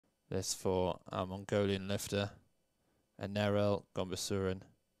this for our Mongolian lifter, Anerel Gombasurin.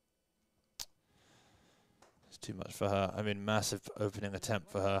 It's too much for her. I mean, massive opening attempt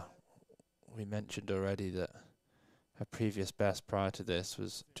for her. We mentioned already that her previous best prior to this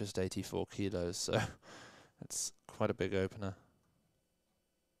was just 84 kilos, so that's quite a big opener.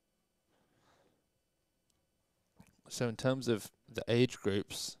 So in terms of the age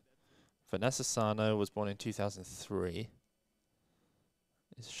groups, Vanessa Sano was born in 2003.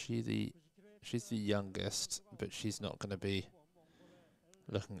 She's the youngest, but she's not going to be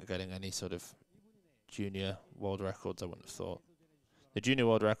looking at getting any sort of junior world records, I wouldn't have thought. The junior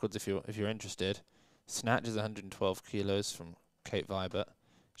world records, if you're interested, snatch is 112 kilos from Kate Vibert.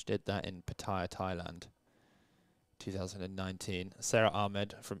 She did that in Pattaya, Thailand, 2019. Sarah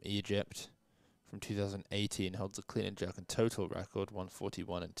Ahmed from Egypt, from 2018, holds the clean and jerk and total record,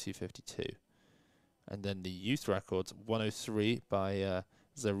 141 and 252. And then the youth records, 103 by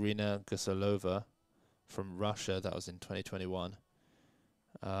Zarina Gusalova from Russia, that was in 2021.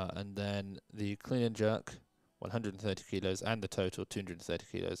 And then the clean and jerk, 130 kilos, and the total, 230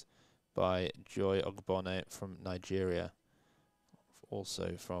 kilos, by Joy Ogbone from Nigeria,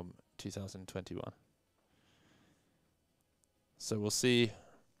 also from 2021. So we'll see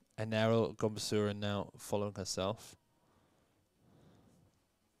Anerel Gombasurin now following herself.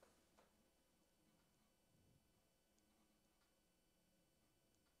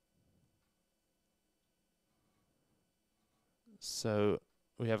 So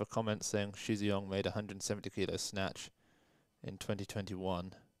we have a comment saying Shizu Young made 170 kilo snatch in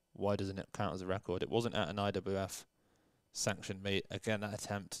 2021. Why doesn't it count as a record? It wasn't at an IWF sanctioned meet. Again, that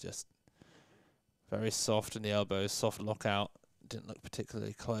attempt just very soft in the elbows, soft lockout. Didn't look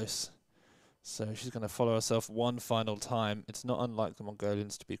particularly close. So she's going to follow herself one final time. It's not unlike the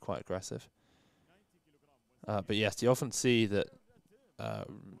Mongolians to be quite aggressive. But yes, you often see that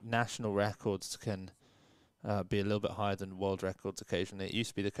national records can be a little bit higher than world records occasionally. It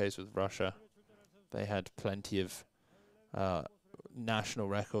used to be the case with Russia. They had plenty of national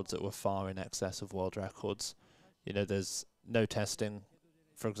records that were far in excess of world records. You know, there's no testing,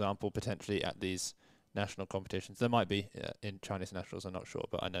 for example, potentially at these national competitions. There might be in Chinese nationals, I'm not sure,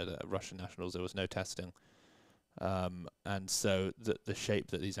 but I know that at Russian nationals there was no testing. And so the shape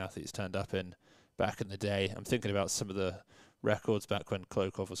that these athletes turned up in back in the day, I'm thinking about some of the records back when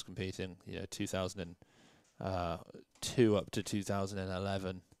Klokov was competing, you know, 2002 up to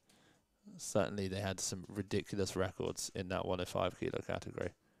 2011. Certainly they had some ridiculous records in that 105 kilo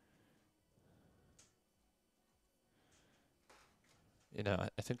category. You know,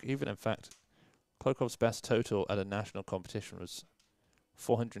 I think even in fact, Klokov's best total at a national competition was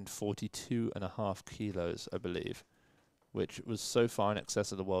 442.5 kilos, I believe, which was so far in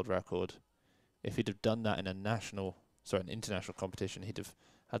excess of the world record. If he'd have done that in an international competition, he'd have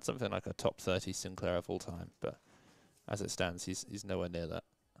had something like a top 30 Sinclair of all time. But as it stands, he's nowhere near that.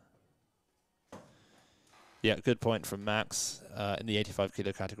 Yeah, good point from Max. In the 85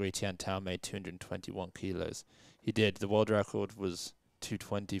 kilo category, Tian Tao made 221 kilos. He did. The world record was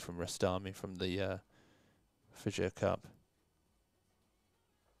 220 from Rastami from the Fajir Cup.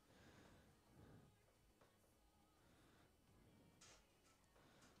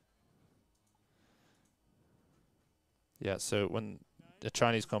 Yeah, so when the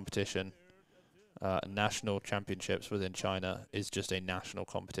Chinese competition, national championships within China is just a national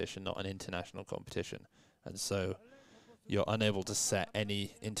competition, not an international competition. And so you're unable to set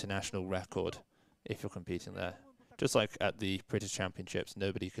any international record if you're competing there. Just like at the British Championships,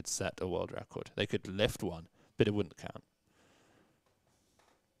 nobody could set a world record. They could lift one, but it wouldn't count.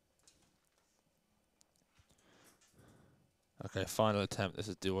 Okay, final attempt. This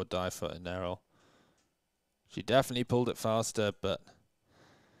is do or die for Anerel. She definitely pulled it faster, but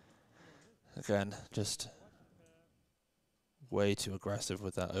again, just way too aggressive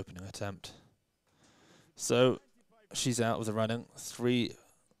with that opening attempt. So she's out with the running. 3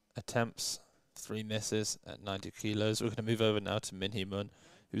 attempts, 3 misses at 90 kilos. We're going to move over now to Min Hee Mun,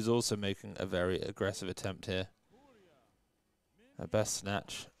 who's also making a very aggressive attempt here. Her best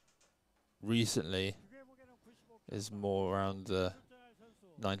snatch recently is more around the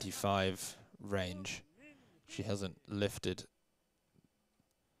 95 range. She hasn't lifted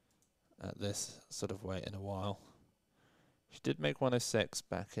at this sort of weight in a while. She did make 106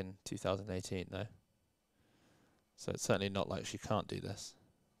 back in 2018 though. So it's certainly not like she can't do this.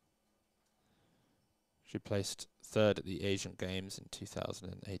 She placed 3rd at the Asian Games in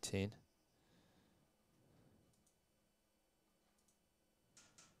 2018.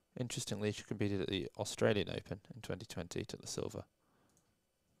 Interestingly, she competed at the Australian Open in 2020 to the silver.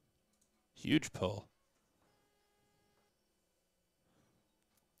 Huge pull.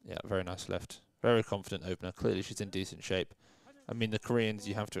 Yeah, very nice lift. Very confident opener. Clearly she's in decent shape. I mean, the Koreans,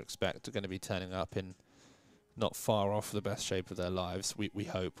 you have to expect, are going to be turning up in not far off the best shape of their lives. We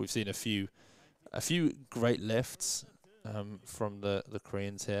hope. We've seen a few great lifts from the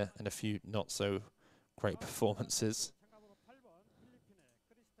Koreans here, and a few not so great performances.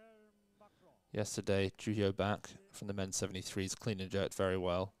 Yesterday, Jinju back from the men's 73s, clean and jerked very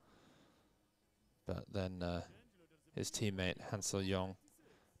well. But then his teammate Hansel Yong,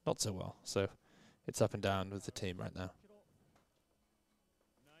 not so well. So it's up and down with the team right now.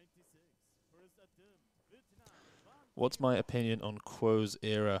 What's my opinion on Kuo's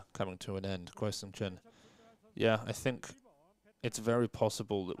era coming to an end? Kuo Seung-chun. Yeah, I think it's very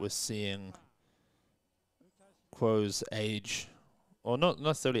possible that we're seeing Kuo's age, or not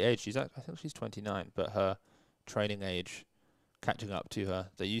necessarily age. I think she's 29, but her training age catching up to her.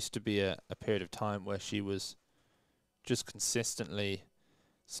 There used to be a period of time where she was just consistently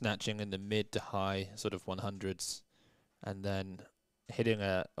snatching in the mid to high sort of 100s, and then hitting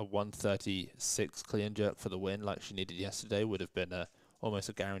a 136 clean jerk for the win like she needed yesterday would have been almost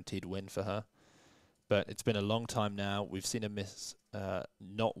a guaranteed win for her. But it's been a long time now. We've seen her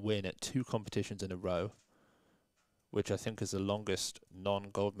not win at 2 competitions in a row, which I think is the longest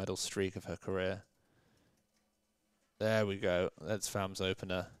non-gold medal streak of her career. There we go. That's Fam's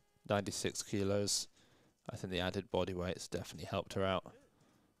opener. 96 kilos. I think the added body weight's definitely helped her out.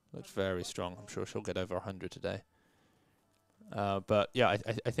 Looks very strong. I'm sure she'll get over 100 today. But yeah,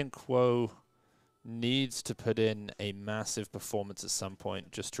 I think Kuo needs to put in a massive performance at some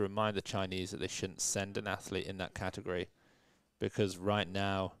point just to remind the Chinese that they shouldn't send an athlete in that category. Because right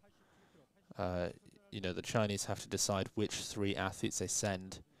now, you know, the Chinese have to decide which 3 athletes they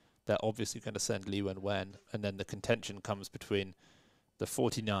send. They're obviously going to send Li Wenwen, and then the contention comes between the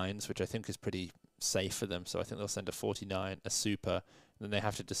 49s, which I think is pretty safe for them. So I think they'll send a 49, a super, and then they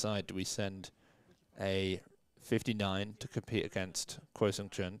have to decide, do we send a 59 to compete against Kuo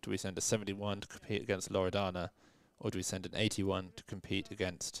Seung-chun? Do we send a 71 to compete against Loredana? Or do we send an 81 to compete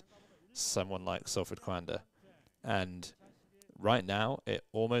against someone like Sofrid Kwanda? And right now, it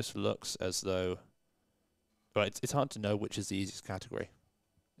almost looks as though, but it's hard to know which is the easiest category.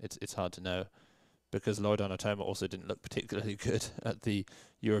 It's hard to know, because Loredana Toma also didn't look particularly good at the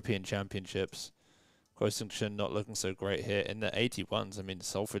European Championships. Kuo Seung-chun not looking so great here. In the 81s, I mean,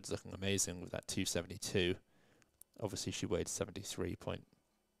 Sofrid's looking amazing with that 272. Obviously, she weighed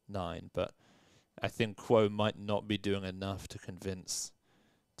 73.9, but I think Kuo might not be doing enough to convince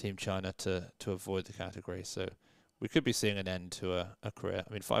Team China to avoid the category. So we could be seeing an end to a career.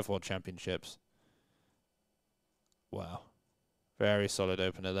 I mean, 5 World Championships. Wow. Very solid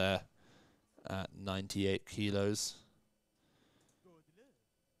opener there at 98 kilos.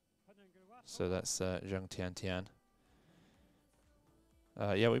 So that's Zheng Tiantian.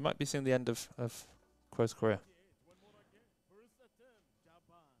 Yeah, we might be seeing the end of Kuo's career.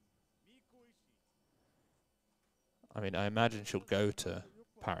 I mean, I imagine she'll go to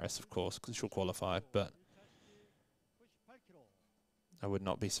Paris, of course, because she'll qualify, but I would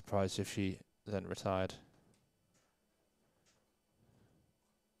not be surprised if she then retired.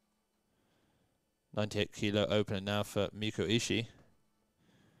 98 kilo opener now for Miko Ishii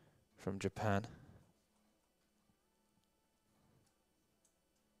from Japan.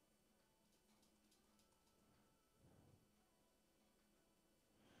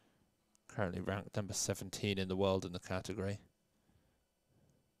 Currently ranked number 17 in the world in the category.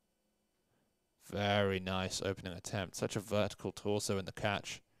 Very nice opening attempt. Such a vertical torso in the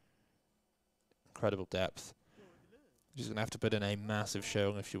catch. Incredible depth. She's going to have to put in a massive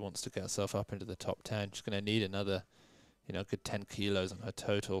showing if she wants to get herself up into the top 10. She's going to need another, you know, good 10 kilos on her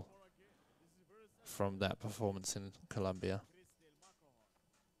total from that performance in Colombia.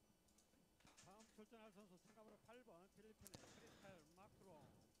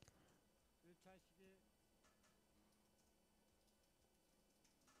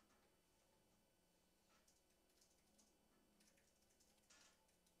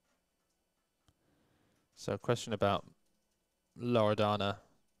 So a question about Loredana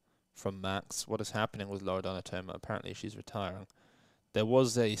from Max. What is happening with Loredana Toma? Apparently she's retiring. There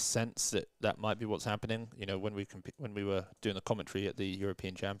was a sense that that might be what's happening. You know, when we were doing the commentary at the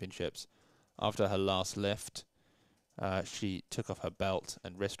European Championships, after her last lift, she took off her belt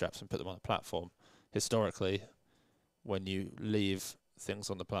and wrist straps and put them on the platform. Historically, when you leave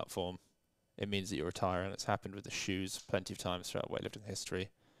things on the platform, it means that you're retiring. It's happened with the shoes plenty of times throughout weightlifting history.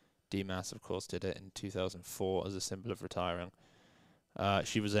 Dimas, of course, did it in 2004 as a symbol of retiring.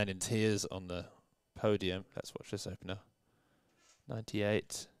 She was then in tears on the podium. Let's watch this opener.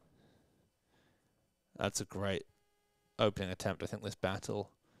 98. That's a great opening attempt. I think this battle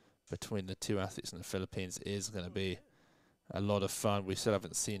between the two athletes in the Philippines is going to be a lot of fun. We still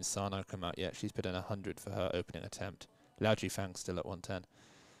haven't seen Sano come out yet. She's put in 100 for her opening attempt. Lao Jifang's still at 110.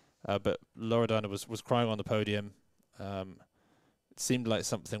 But Loredana was crying on the podium. It seemed like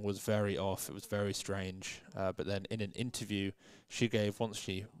something was very off. It was very strange. But then in an interview she gave, once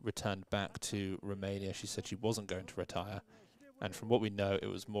she returned back to Romania, she said she wasn't going to retire. And from what we know, it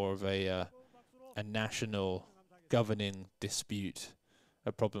was more of a national governing dispute,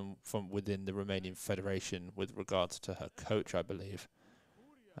 a problem from within the Romanian Federation with regards to her coach, I believe,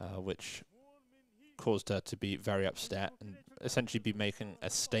 which caused her to be very upset and essentially be making a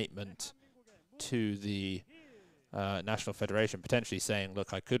statement to the National Federation, potentially saying,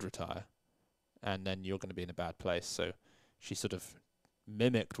 look, I could retire, and then you're going to be in a bad place. So she sort of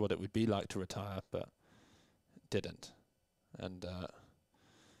mimicked what it would be like to retire, but didn't. And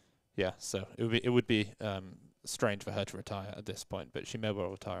yeah, so it would be strange for her to retire at this point, but she may well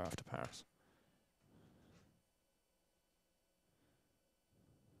retire after Paris.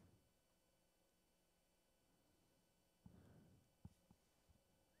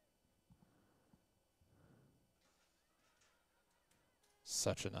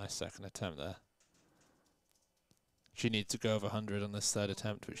 Such a nice second attempt there. She needs to go over 100 on this third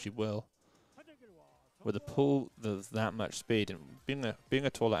attempt, which she will. With a pull of that much speed, and being a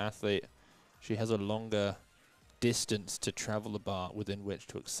taller athlete, she has a longer distance to travel the bar within which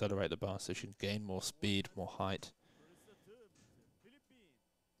to accelerate the bar, so she can gain more speed, more height.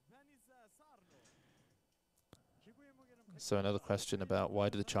 So another question about why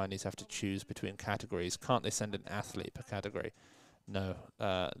do the Chinese have to choose between categories? Can't they send an athlete per category? No.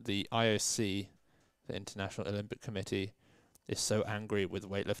 The IOC, the International Olympic Committee, is so angry with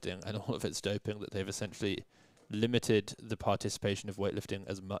weightlifting and all of its doping that they've essentially limited the participation of weightlifting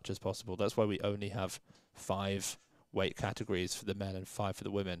as much as possible. That's why we only have 5 weight categories for the men and 5 for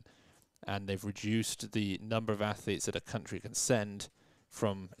the women. And they've reduced the number of athletes that a country can send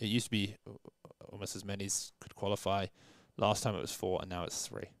from, it used to be almost as many as could qualify. Last time it was 4, and now it's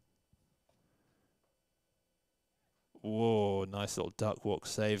 3. Whoa, nice little duck walk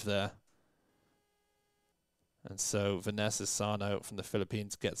save there. And so Vanessa Sano from the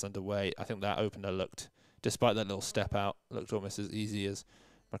Philippines gets underway. I think that opener looked, despite that little step out, looked almost as easy as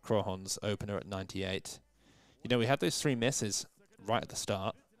Macrohon's opener at 98. You know, we had those 3 misses right at the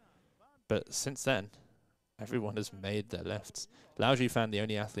start, but since then, everyone has made their lifts. Lao Jifan, the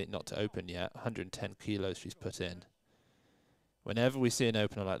only athlete not to open yet, 110 kilos she's put in. Whenever we see an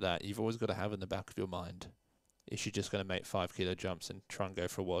opener like that, you've always got to have in the back of your mind, is she just going to make 5 kilo jumps and try and go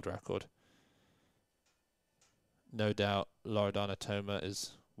for a world record? No doubt Loredana Toma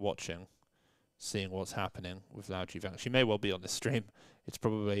is watching, seeing what's happening with Lao Jifang. She may well be on the stream. It's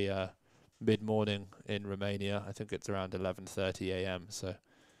probably mid-morning in Romania. I think it's around 11:30 a.m. So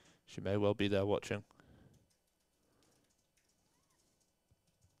she may well be there watching.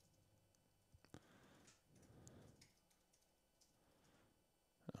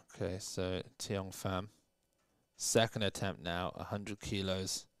 Okay, so Tiong Pham. Second attempt now, 100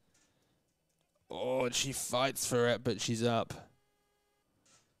 kilos. Oh, and she fights for it, but she's up.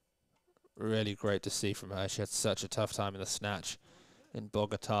 Really great to see from her. She had such a tough time in the snatch in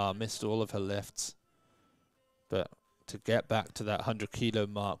Bogota, missed all of her lifts. But to get back to that 100 kilo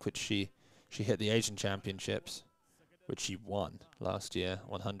mark, which she hit the Asian Championships, which she won last year,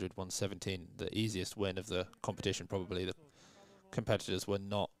 100, 117, the easiest win of the competition probably. The competitors were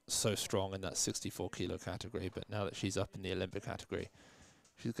not so strong in that 64 kilo category, but now that she's up in the Olympic category,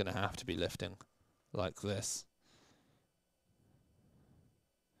 she's going to have to be lifting like this.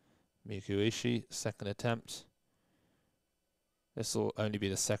 Miku Ishii, second attempt. This will only be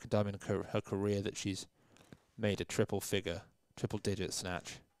the second time in her career that she's made a triple digit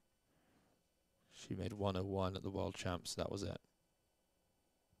snatch. She made 101 at the World Champs, that was it.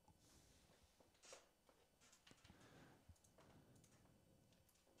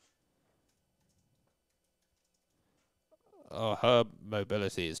 Oh, her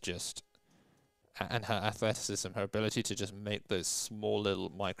mobility is just, and her athleticism, her ability to just make those small little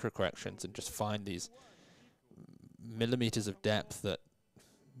micro corrections and just find these millimeters of depth that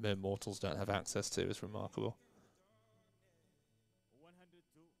mere mortals don't have access to is remarkable.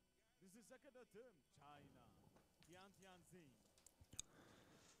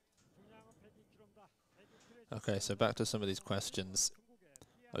 Okay, so back to some of these questions.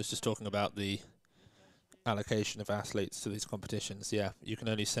 I was just talking about the allocation of athletes to these competitions. Yeah, you can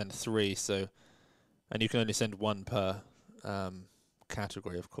only send 3, so, and you can only send 1 per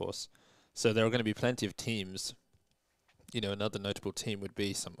category, of course. So there are going to be plenty of teams. You know, another notable team would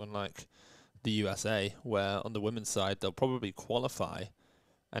be someone like the USA, where on the women's side they'll probably qualify,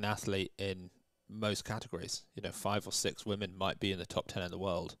 an athlete in most categories. You know, 5 or 6 women might be in the top 10 in the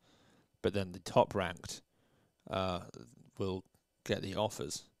world, but then the top ranked will get the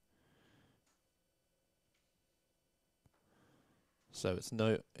offers. So it's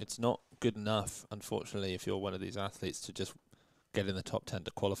not good enough, unfortunately, if you're one of these athletes to just get in the top 10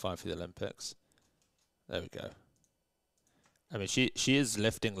 to qualify for the Olympics. There we go. I mean, she is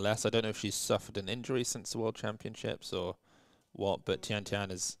lifting less. I don't know if she's suffered an injury since the World Championships or what, but Tian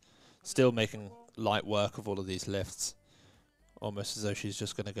Tian is still making light work of all of these lifts, almost as though she's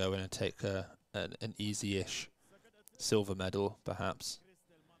just going to go in and take an easy-ish silver medal, perhaps.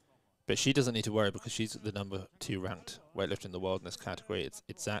 But she doesn't need to worry because she's the number 2 ranked weightlifter in the world in this category.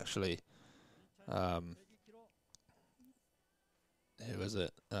 It's actually, who is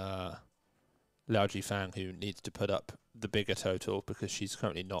it? Liao Jifang, who needs to put up the bigger total because she's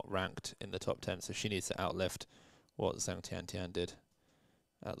currently not ranked in the top 10, so she needs to outlift what Zhang Tiantian did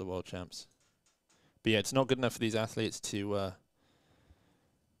at the World Champs. But yeah, it's not good enough for these athletes to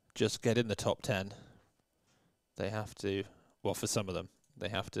just get in the top 10. They have to, well, for some of them, they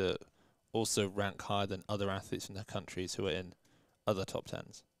have to also rank higher than other athletes from their countries who are in other top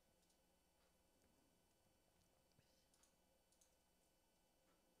 10s.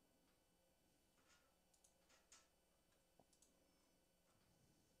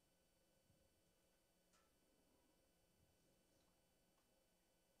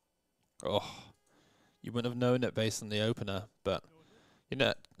 Oh, you wouldn't have known it based on the opener, but, you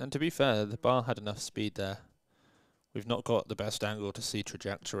know, and to be fair, the bar had enough speed there. We've not got the best angle to see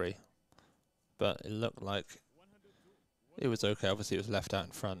trajectory, but it looked like it was okay. Obviously, it was left out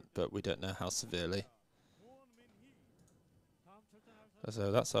in front, but we don't know how severely.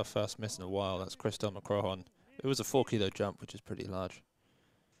 So that's our first miss in a while. That's Christelle McCrohan. It was a 4 kilo jump, which is pretty large.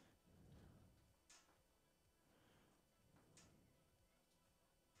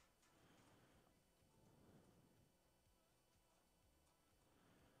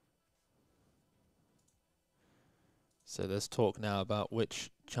 So there's talk now about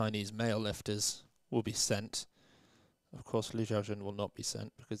which Chinese male lifters will be sent. Of course, Liu Xiaojun will not be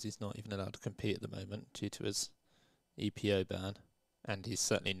sent because he's not even allowed to compete at the moment due to his EPO ban. And he's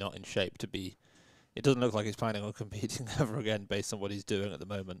certainly not in shape to be... It doesn't look like he's planning on competing ever again based on what he's doing at the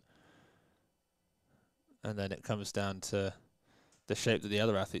moment. And then it comes down to the shape that the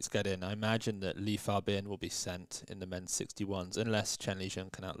other athletes get in. I imagine that Li Fabin will be sent in the men's 61s unless Chen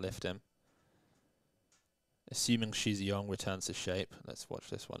Lizheng can outlift him. Assuming Shi Ziyong returns to shape. Let's watch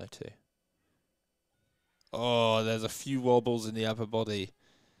this 102. Oh, there's a few wobbles in the upper body.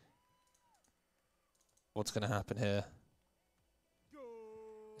 What's going to happen here?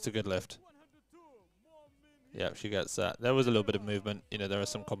 It's a good lift. Yeah, she gets that. There was a little bit of movement. You know, there are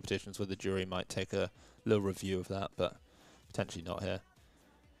some competitions where the jury might take a little review of that, but potentially not here.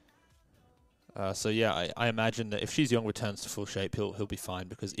 So yeah, I imagine that if Shi Ziyong returns to full shape, he'll be fine,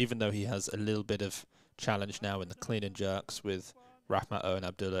 because even though he has a little bit of challenge now in the clean and jerks with Rahmat Owen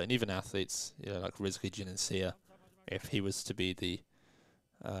Abdullah and even athletes, you know, like Rizky Jinancia, if he was to be the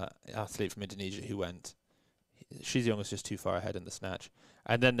athlete from Indonesia who went, Shi Ziyong is just too far ahead in the snatch.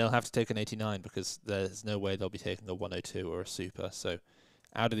 And then they'll have to take an 89 because there's no way they'll be taking a 102 or a super. So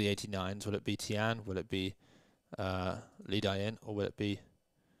out of the 89s, will it be Tian, will it be Li Dayin, or will it be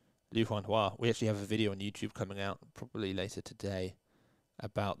Liu Huanhua? We actually have a video on YouTube coming out probably later today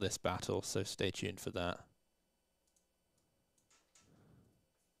about this battle, so stay tuned for that.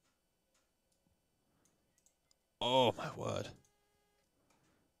 Oh my word.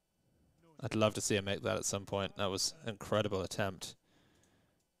 I'd love to see him make that at some point. That was an incredible attempt.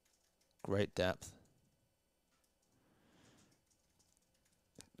 Great depth.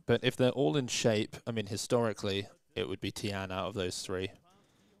 But if they're all in shape, I mean, historically, it would be Tian out of those three.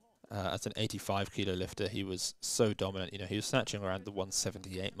 As an 85 kilo lifter, he was so dominant. You know, he was snatching around the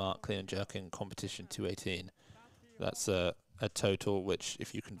 178 mark, clean and jerking competition 218. That's a total which,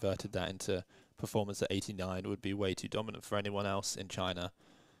 if you converted that into performance at 89, would be way too dominant for anyone else in China.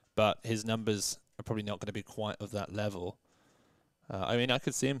 But his numbers are probably not going to be quite of that level. I mean, I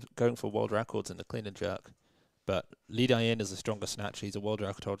could see him going for world records in the clean and jerk. But Li Dayin is a stronger snatcher. He's a world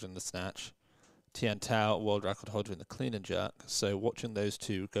record holder in the snatch. Tian Tao, world record holder in the clean and jerk. So watching those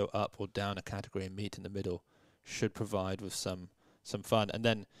two go up or down a category and meet in the middle should provide with some fun. And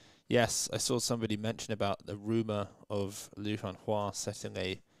then, yes, I saw somebody mention about the rumor of Liu Huanhua setting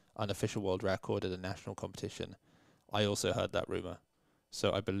a unofficial world record at a national competition. I also heard that rumor.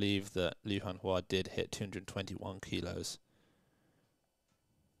 So I believe that Liu Huanhua did hit 221 kilos.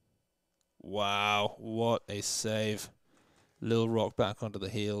 Wow, what a save. Lil rock back onto the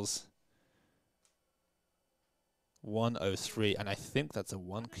heels. 103, and I think that's a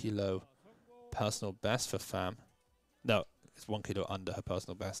 1 kilo personal best for Pham. No, it's 1 kilo under her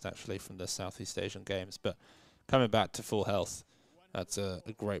personal best actually from the Southeast Asian Games. But coming back to full health, that's a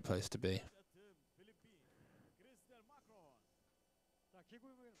great place to be.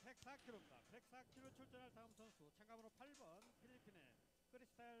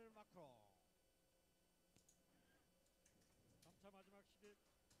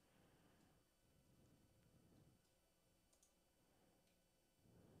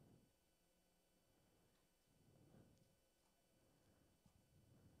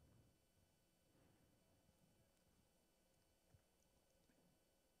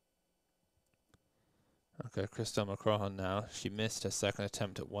 Okay, Christelle McCrahan now. She missed her second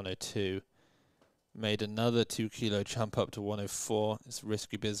attempt at 102. Made another 2 kilo jump up to 104. It's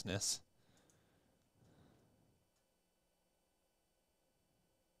risky business.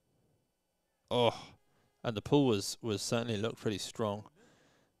 Oh, and the pull was certainly looked pretty strong.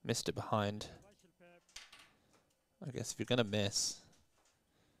 Missed it behind. I guess if you're going to miss,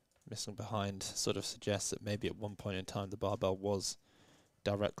 missing behind sort of suggests that maybe at one point in time the barbell was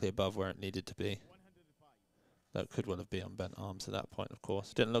directly above where it needed to be. That could well have been on bent arms at that point, of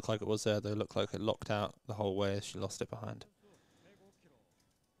course. Didn't look like it was there, though. It looked like it locked out the whole way as she lost it behind.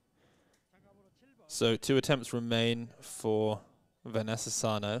 So 2 attempts remain for Vanessa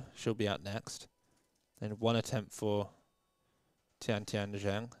Sano. She'll be out next. And 1 attempt for Tian Tian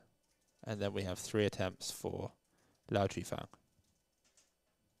Zheng. And then we have 3 attempts for Lao Jifang.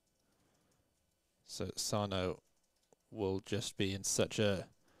 So Sano will just be in such a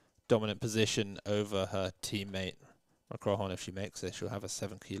dominant position over her teammate McCrahan. If she makes this, she'll have a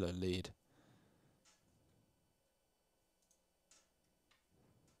 7 kilo lead.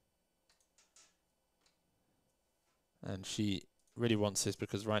 And she really wants this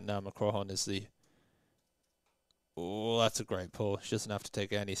because right now McCrahan is the... Oh, that's a great pull. She doesn't have to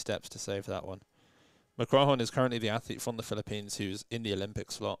take any steps to save that one. McCrahan is currently the athlete from the Philippines who's in the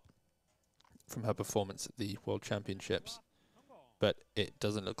Olympic slot from her performance at the World Championships. But it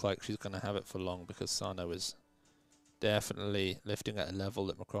doesn't look like she's going to have it for long because Sano is definitely lifting at a level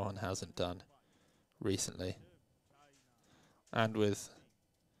that McCrahan hasn't done recently. And with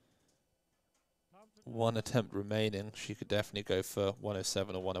 1 attempt remaining, she could definitely go for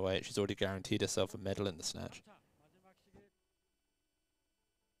 107 or 108. She's already guaranteed herself a medal in the snatch.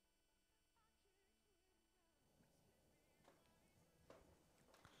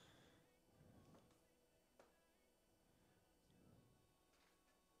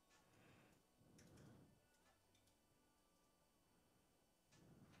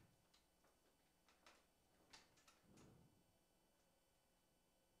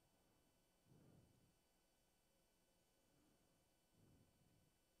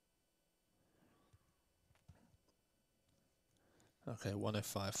 Okay,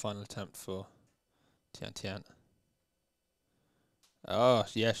 105, final attempt for Tian Tian. Oh,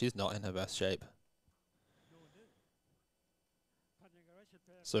 yeah, she's not in her best shape.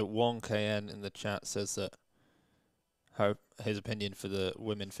 So 1KN in the chat says that his opinion for the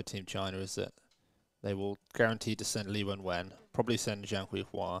women for Team China is that they will guarantee to send Li Wenwen, probably send Zhang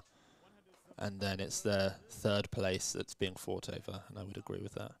Huihua, and then it's their 3rd place that's being fought over, and I would agree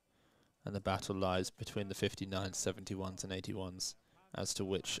with that. And the battle lies between the 59s, 71s and 81s as to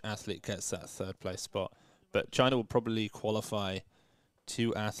which athlete gets that 3rd place spot. But China will probably qualify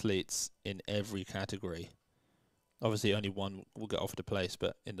 2 athletes in every category. Obviously only one will get offered a place,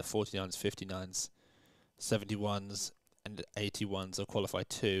 but in the 49s, 59s, 71s and 81s will qualify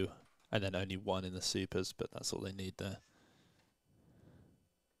 2, and then only 1 in the supers, but that's all they need there.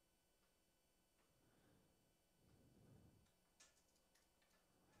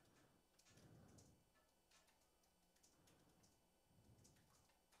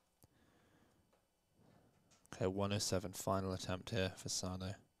 Okay, 107 final attempt here for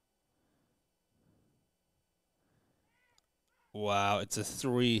Sano. Wow, it's a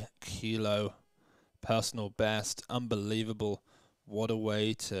 3 kilo personal best. Unbelievable. What a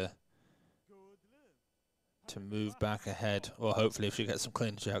way to move back ahead. Or hopefully if she gets some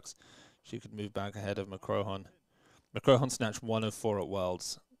clean jerks, she could move back ahead of McCrahan. McCrahan snatched 104 at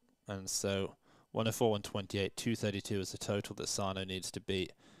Worlds. And so 104, 128, 232 is the total that Sano needs to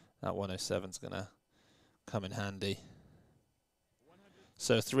beat. That 107 is going to come in handy.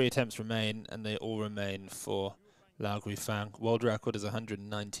 So 3 attempts remain, and they all remain for Lao Guifang. World record is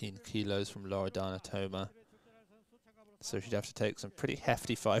 119 kilos from Loredana Toma. So she'd have to take some pretty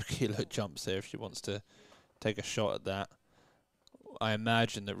hefty 5 kilo jumps here if she wants to take a shot at that. I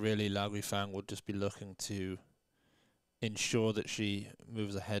imagine that really Lao Guifang will just be looking to ensure that she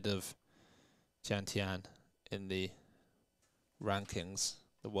moves ahead of Tian Tian in the rankings,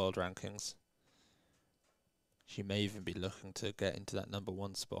 the world rankings. She may even be looking to get into that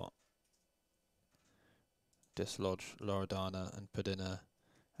 #1 spot. Dislodge Loredana and put in a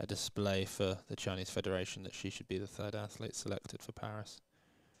display for the Chinese Federation that she should be the 3rd athlete selected for Paris.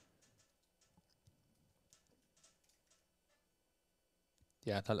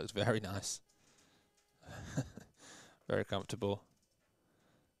 Yeah, that looks very nice. Very comfortable.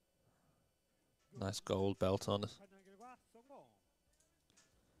 Nice gold belt on.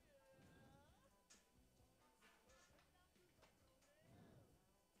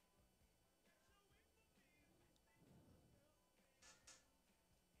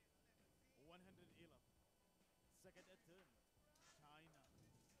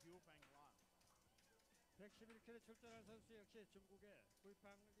 출전한 선수 역시 중국의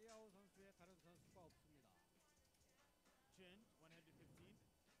구이팡 리아오 선수의 다른 선수가 없습니다. Chen 115.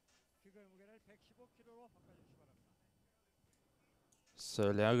 지금 무게를 115kg로 바꿔주시기 바랍니다. So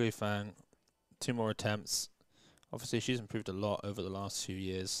Liao Guifang, 2 more attempts. Obviously she's improved a lot over the last few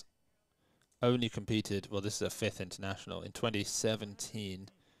years. Only competed, well this is her 5th international, in 2017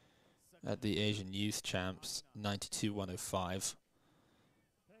 at the Asian Youth Champs, 92-105.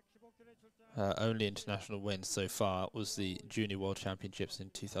 Her only international win so far was the Junior World Championships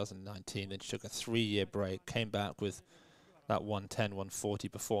in 2019. Then she took a 3-year break, came back with that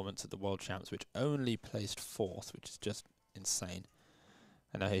 110-140 performance at the World Champs, which only placed 4th, which is just insane.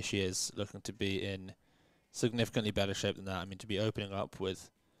 And now here she is, looking to be in significantly better shape than that. I mean, to be opening up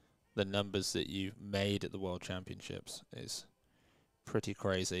with the numbers that you made at the World Championships is pretty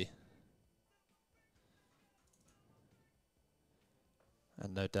crazy.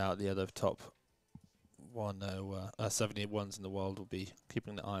 And no doubt the other top 71s in the world will be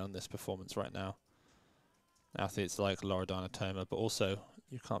keeping an eye on this performance right now. Athletes like Loredana Toma, but also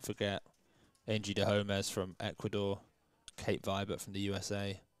you can't forget Angie de Homes from Ecuador, Kate Vibert from the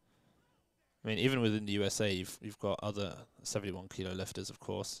USA. I mean, even within the USA, you've got other 71 kilo lifters, of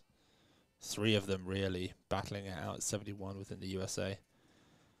course. 3 of them really battling it out at 71 within the USA.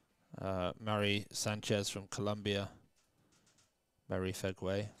 Marie Sanchez from Colombia. Marie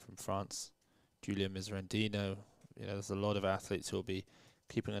Feguet from France, Julia Mizrandino. You know, there's a lot of athletes who will be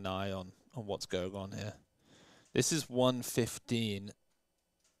keeping an eye on what's going on here. This is 115,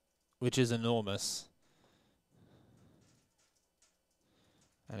 which is enormous.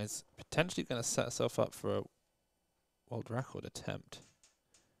 And it's potentially going to set itself up for a world record attempt.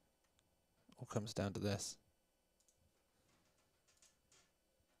 All comes down to this.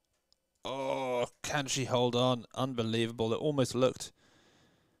 Oh, can she hold on? Unbelievable. It almost looked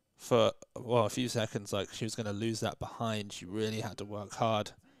for, well, a few seconds like she was going to lose that behind. She really had to work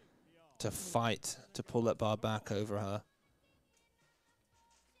hard to fight, to pull that bar back over her.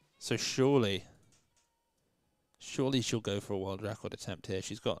 So surely she'll go for a world record attempt here.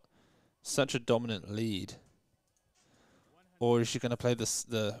 She's got such a dominant lead. Or is she going to play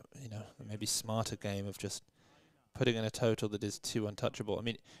the maybe smarter game of just putting in a total that is too untouchable? I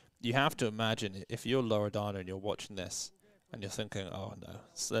mean, you have to imagine if you're Loredana and you're watching this and you're thinking, oh no,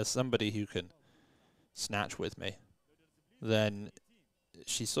 so there's somebody who can snatch with me, then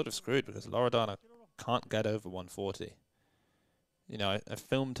she's sort of screwed because Loredana can't get over 140. You know, I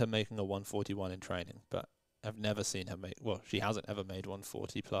filmed her making a 141 in training, but I've never seen her make, well, she hasn't ever made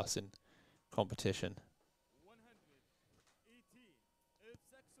 140 plus in competition.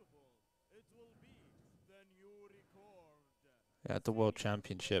 Yeah, at the World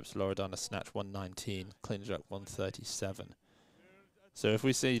Championships, Loredana snatched 119, clean jerk 137. So if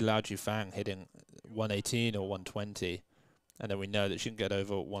we see Liao Guifang hitting 118 or 120, and then we know that she can get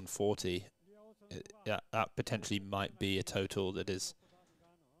over 140, that potentially might be a total that is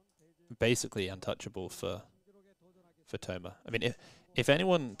basically untouchable for Toma. I mean, if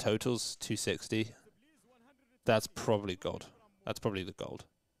anyone totals 260, that's probably gold. That's probably the gold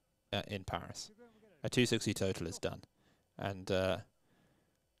in Paris. A 260 total is done. And Liao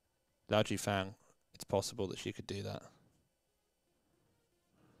Guifang, it's possible that she could do that.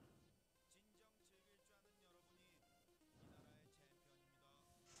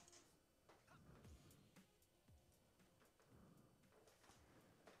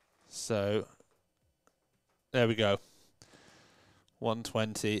 So, there we go.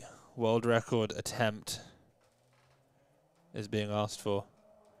 120 world record attempt is being asked for.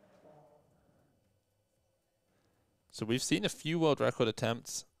 So we've seen a few world record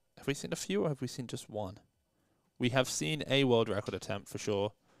attempts. Have we seen a few or have we seen just one? We have seen a world record attempt for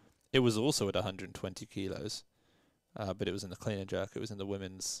sure. It was also at 120 kilos, but it was in the clean and jerk. It was in the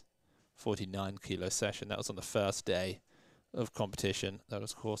women's 49 kilo session. That was on the first day of competition. That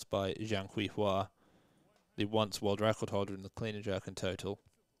was, of course, by Zhang Huihua, the once world record holder in the clean and jerk and total.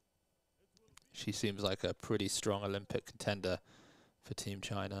 She seems like a pretty strong Olympic contender for Team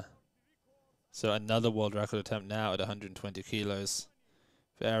China. So another world record attempt now at 120 kilos.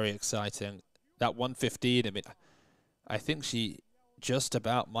 Very exciting. That 115, I mean, I think she just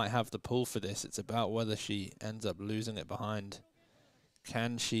about might have the pull for this. It's about whether she ends up losing it behind.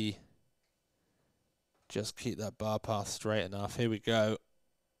 Can she just keep that bar path straight enough? Here we go.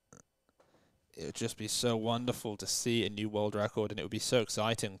 It would just be so wonderful to see a new world record, and it would be so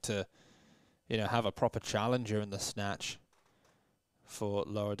exciting to, you know, have a proper challenger in the snatch for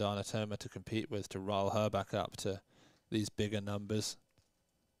Loredana Toma to compete with, to roll her back up to these bigger numbers.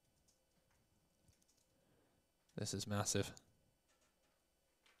 This is massive.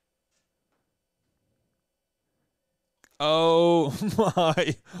 Oh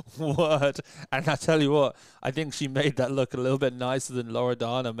my word. And I tell you what, I think she made that look a little bit nicer than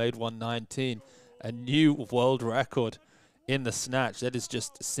Loredana made 119. A new world record in the snatch. That is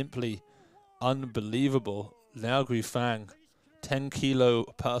just simply unbelievable. Liao Guifang, 10 kilo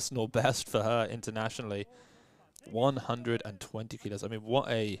personal best for her internationally. 120 kilos. I mean, what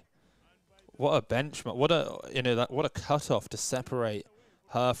a benchmark. What a cutoff to separate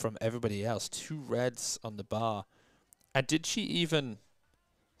her from everybody else. 2 reds on the bar. And did she even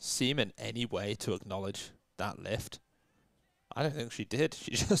seem in any way to acknowledge that lift? I don't think she did.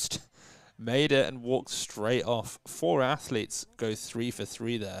 She just made it and walked straight off. 4 athletes go 3 for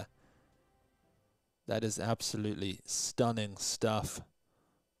 3 there. That is absolutely stunning stuff.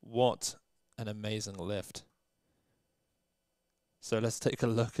 What an amazing lift. So let's take a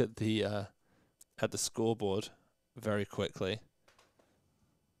look at the scoreboard very quickly.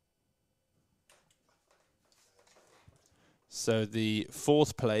 So the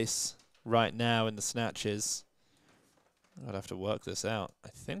 4th place right now in the snatches, I'd have to work this out. I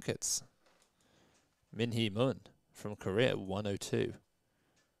think it's Min-hee Moon from Korea, 102.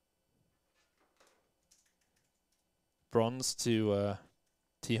 Bronze to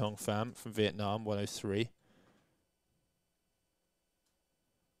Thi Hong Pham from Vietnam, 103.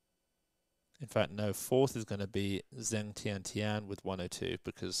 In fact, no, 4th is going to be Zheng Tian Tian with 102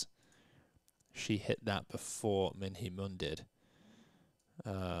 because she hit that before Min-hee Moon did.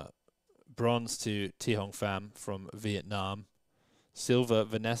 Bronze to Thi Hong Pham from Vietnam. Silver,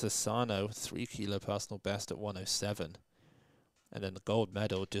 Vanessa Sano, 3 kilo personal best at 107. And then the gold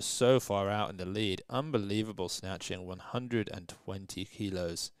medal just so far out in the lead. Unbelievable snatching, 120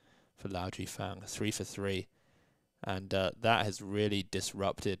 kilos for Liao Guifang, 3 for 3. And that has really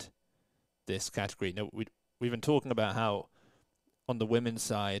disrupted this category. Now, we've been talking about how on the women's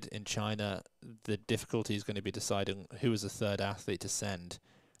side in China, the difficulty is going to be deciding who is the 3rd athlete to send.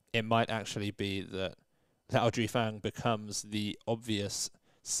 It might actually be that Liao Guifang becomes the obvious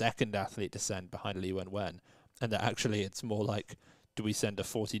 2nd athlete to send behind Li Wenwen, and that actually it's more like, do we send a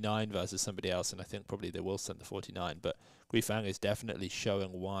 49 versus somebody else? And I think probably they will send the 49, but Guifang is definitely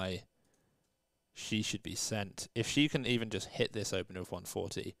showing why she should be sent. If she can even just hit this opener of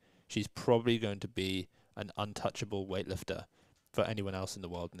 140, she's probably going to be an untouchable weightlifter for anyone else in the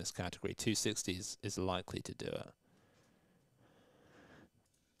world in this category. 260 is likely to do it.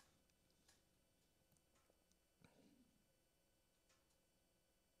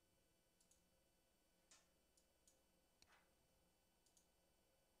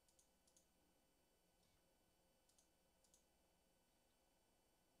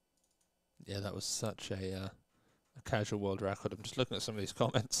 Yeah, that was such a casual world record. I'm just looking at some of these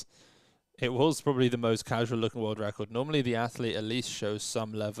comments. It was probably the most casual looking world record. Normally the athlete at least shows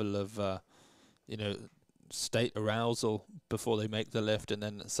some level of, state arousal before they make the lift, and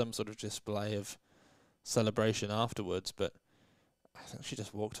then some sort of display of celebration afterwards. But I think she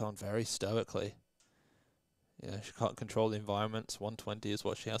just walked on very stoically. Yeah, she can't control the environments. 120 is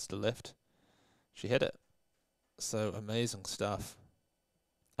what she has to lift. She hit it. So amazing stuff.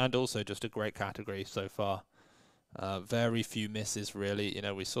 And also just a great category so far. Very few misses, really. You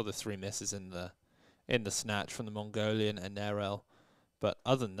know, we saw the 3 misses in the snatch from the Mongolian and Nerel, but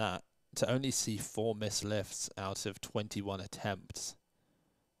other than that, to only see 4 missed lifts out of 21 attempts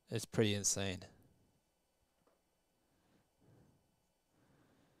is pretty insane.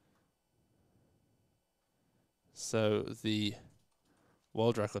 So the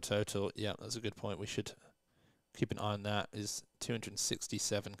world record total, yeah, that's a good point. We should keep an eye on that, is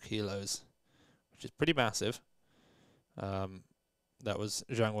 267 kilos, which is pretty massive. That was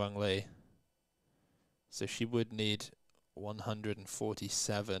Zhang Wanglei. So she would need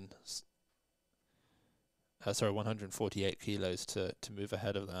 148 kilos to move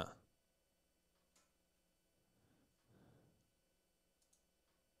ahead of that.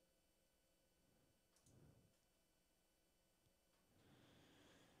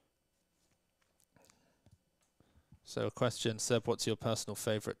 So a question, Seb, what's your personal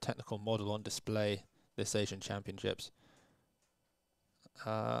favourite technical model on display this Asian Championships?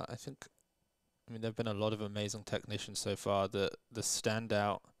 I mean, there have been a lot of amazing technicians so far. The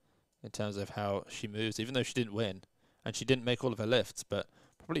standout in terms of how she moves, even though she didn't win, and she didn't make all of her lifts, but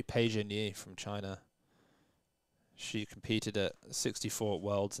probably Pei Jinju from China. She competed at 64 at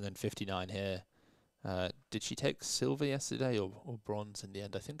Worlds and then 59 here. Did she take silver yesterday or bronze in the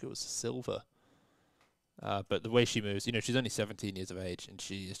end? I think it was silver. But the way she moves, you know, she's only 17 years of age, and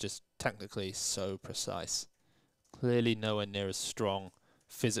she is just technically so precise. Clearly nowhere near as strong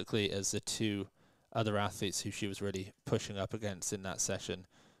physically as the two other athletes who she was really pushing up against in that session,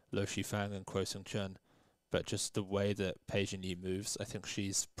 Lo Shifang and Kuo Seung Chun. But just the way that Pei Jinju moves, I think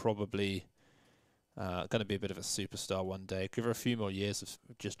she's probably going to be a bit of a superstar one day. Give her a few more years of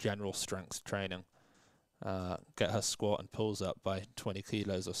just general strength training. Get her squat and pulls up by 20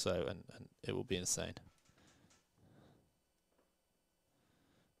 kilos or so, and it will be insane.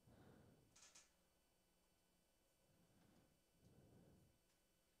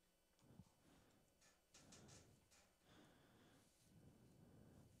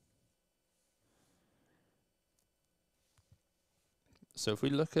 So if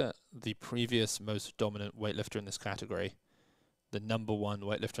we look at the previous most dominant weightlifter in this category, the number one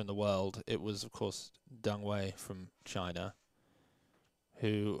weightlifter in the world, it was, of course, Deng Wei from China,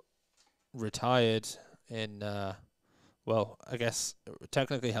 who retired in, well, I guess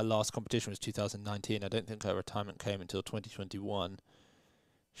technically her last competition was 2019. I don't think her retirement came until 2021.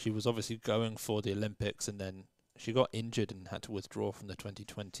 She was obviously going for the Olympics, and then she got injured and had to withdraw from the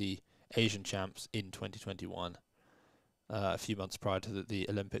 2020 Asian Champs in 2021. A few months prior to the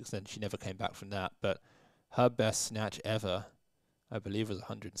Olympics, then she never came back from that. But her best snatch ever, I believe, was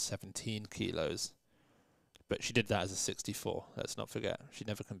 117 kilos. But she did that as a 64. Let's not forget. She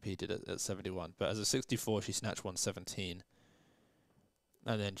never competed at 71. But as a 64, she snatched 117.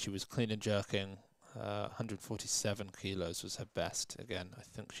 And then she was clean and jerking. 147 kilos was her best. Again, I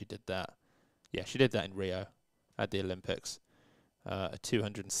think she did that. Yeah, she did that in Rio at the Olympics. A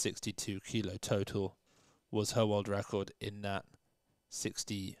 262 kilo total was her world record in that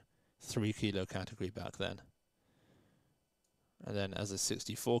 63 kilo category back then. And then as a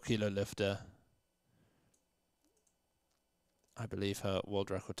 64 kilo lifter, I believe her world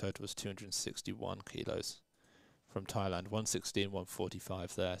record total was 261 kilos from Thailand, 116,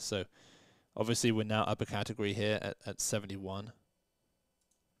 145 there. So obviously we're now upper category here at 71.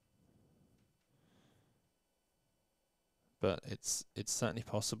 But it's certainly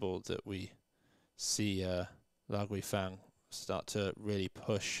possible that we see La Guifang start to really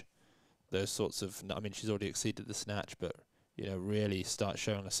push those sorts of, I mean, she's already exceeded the snatch, but, you know, really start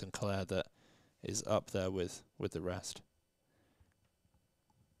showing a Sinclair that is up there with the rest.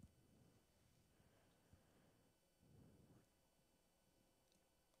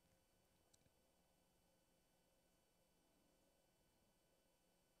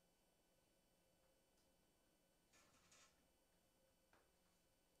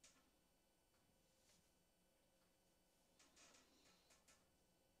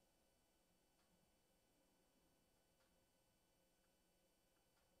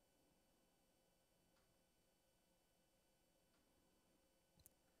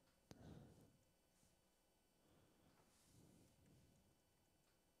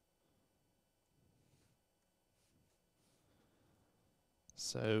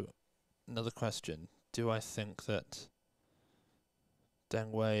 So, another question. Do I think that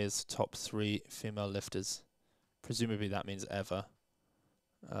Deng Wei is top 3 female lifters? Presumably that means ever.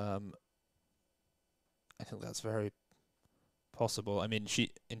 I think that's very possible. I mean,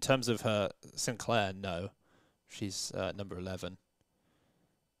 she, in terms of her Sinclair, no. She's number 11.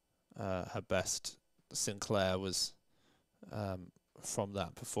 Her best Sinclair was from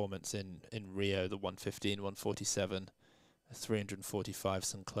that performance in Rio, the 115, 147. 345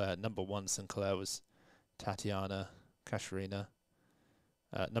 Sinclair. Number 1 Sinclair was Tatiana Kasharina.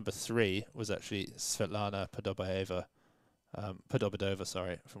 Number 3 was actually Svetlana Podobedova,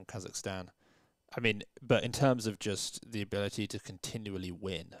 from Kazakhstan. I mean, but in terms of just the ability to continually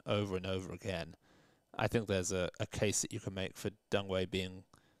win over and over again, I think there's a case that you can make for Deng Wei being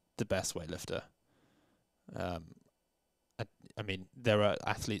the best weightlifter. I mean, there are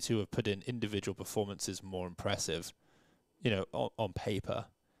athletes who have put in individual performances more impressive, you know, on paper.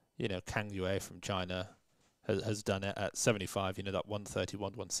 You know, Kang Yue from China has done it at 75, you know, that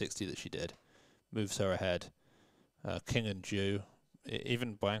 131, 160 that she did moves her ahead. King and Ju,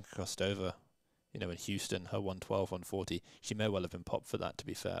 even Bianca Kostova, you know, in Houston, her 112, 140, she may well have been popped for that, to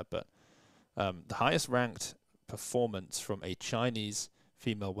be fair. But the highest ranked performance from a Chinese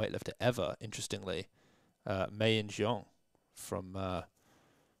female weightlifter ever, interestingly, Mei and Jiang from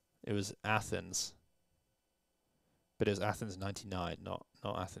it was Athens, but it was Athens 99, not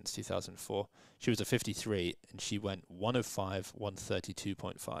Athens 2004. She was a 53 and she went 105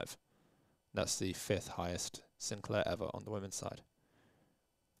 132.5. That's the 5th highest Sinclair ever on the women's side.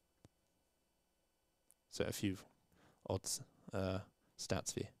 So a few odds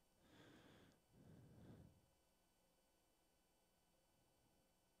stats for you.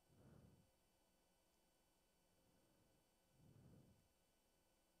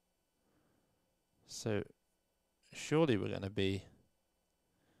 So surely we're going to be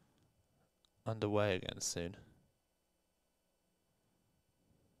underway again soon.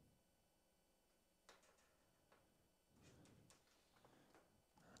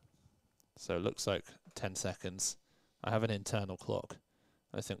 So it looks like 10 seconds. I have an internal clock,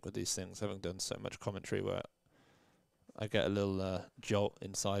 I think, with these things, having done so much commentary where I get a little jolt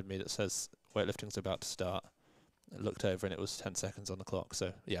inside me that says weightlifting's about to start. I looked over and it was 10 seconds on the clock.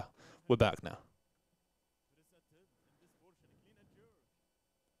 So yeah, we're back now.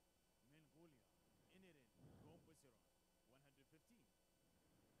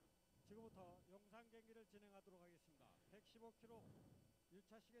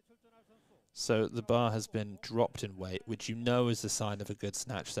 So the bar has been dropped in weight, which you know is the sign of a good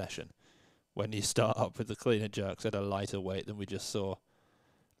snatch session. When you start up with the clean and jerks at a lighter weight than we just saw.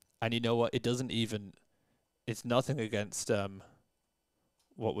 And you know what? It doesn't even... It's nothing against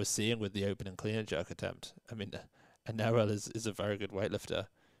what we're seeing with the open and clean and jerk attempt. I mean, Anerel is a very good weightlifter.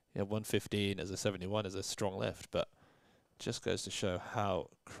 You know, 115 as a 71 is a strong lift, but it just goes to show how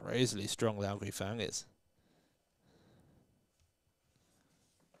crazily strong Liao Guifang is.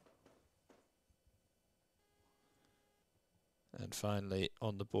 And finally,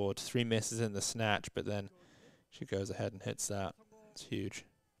 on the board, 3 misses in the snatch, but then she goes ahead and hits that. It's huge.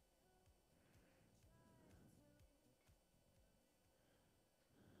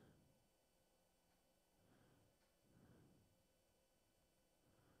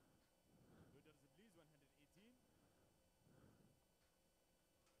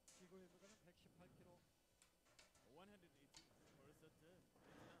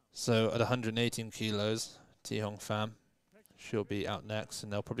 So at 118 kilos, Ti-Hong Pham, she'll be out next,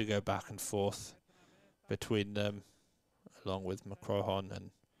 and they'll probably go back and forth between them, along with Macrohon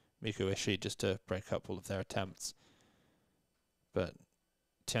and Miku Ishii, just to break up all of their attempts. But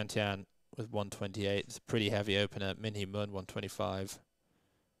Tian Tian with 128, it's a pretty heavy opener. Min Hee Mun 125.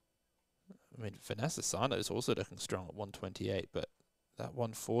 I mean, Vanessa Sano is also looking strong at 128, but that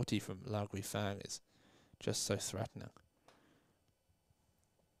 140 from Liao Guifang is just so threatening.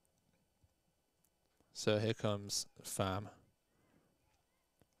 So here comes Pham.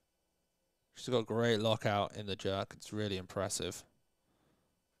 She's got a great lockout in the jerk. It's really impressive.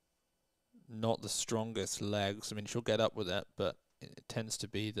 Not the strongest legs. I mean, she'll get up with it, but it tends to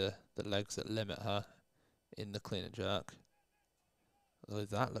be the legs that limit her in the clean and jerk. Although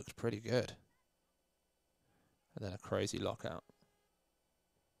that looked pretty good. And then a crazy lockout.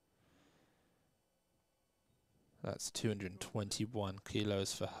 That's 221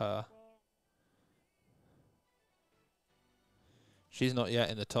 kilos for her. She's not yet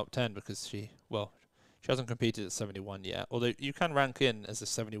in the top 10 because she hasn't competed at 71 yet. Although you can rank in as a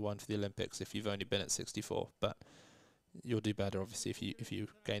 71 for the Olympics if you've only been at 64. But you'll do better, obviously, if you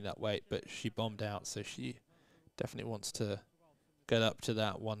gain that weight. But she bombed out, so she definitely wants to get up to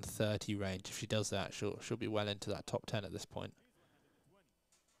that 130 range. If she does that, she'll be well into that top 10 at this point.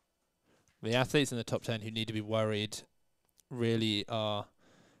 The athletes in the top 10 who need to be worried really are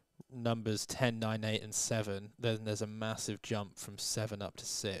numbers 10, 9, 8, and 7. Then there's a massive jump from 7 up to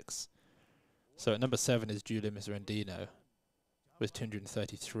 6. So at number 7 is Julia Miserandino with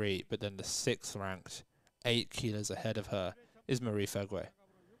 233, but then the 6th ranked, 8 kilos ahead of her, is Marie Fegwe.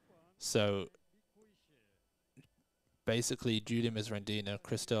 So basically Julia Miserandino,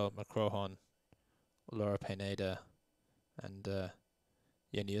 Christelle Macrohon, Laura Pineda, and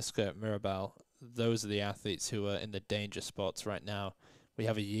Yeniuska Mirabal, those are the athletes who are in the danger spots right now. We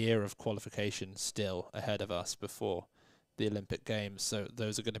have a year of qualification still ahead of us before the Olympic Games, so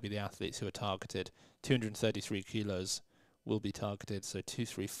those are going to be the athletes who are targeted. 233 kilos will be targeted, so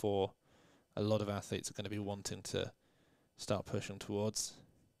 234, a lot of athletes are going to be wanting to start pushing towards.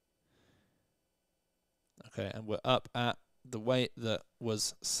 Okay, and we're up at the weight that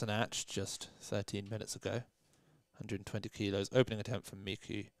was snatched just 13 minutes ago. 120 kilos. Opening attempt from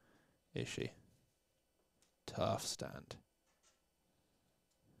Miku Ishii. Tough stand.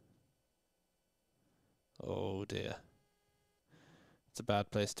 Oh dear. It's a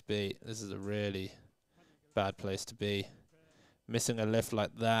bad place to be. This is a really bad place to be. Missing a lift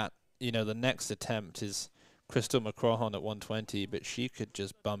like that. You know, the next attempt is Crystal McCrahan at 120, but she could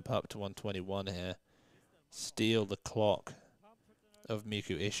just bump up to 121 here, steal the clock of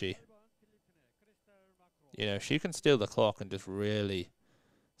Miku Ishii. You know, she can steal the clock and just really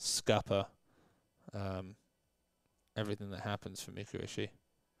scupper everything that happens for Miku Ishii.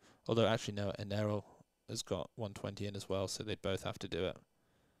 Although actually no, Enero has got 120 in as well, so they'd both have to do it.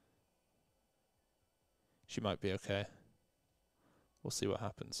 She might be okay. We'll see what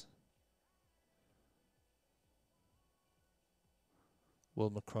happens. Will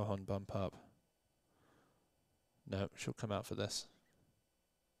McCrahan bump up? No, she'll come out for this.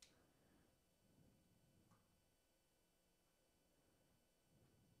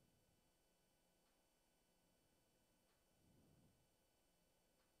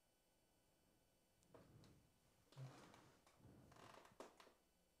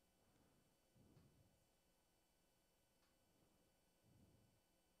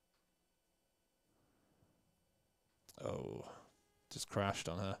 Oh, just crashed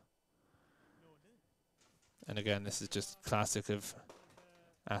on her. And again, this is just classic of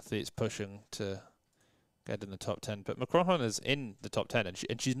athletes pushing to get in the top 10. But McCrahan is in the top 10, and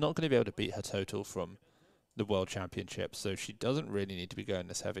she's not going to be able to beat her total from the World Championships, so she doesn't really need to be going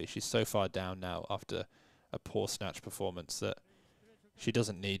this heavy. She's so far down now after a poor snatch performance that she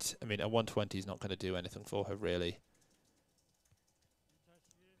doesn't need... I mean, a 120 is not going to do anything for her, really.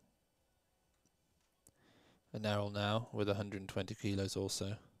 And Errol now with 120 kilos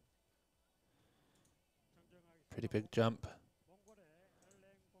also. Pretty big jump.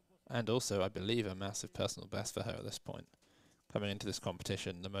 And also, I believe, a massive personal best for her at this point. Coming into this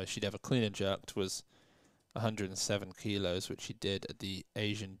competition, the most she'd ever clean and jerked was 107 kilos, which she did at the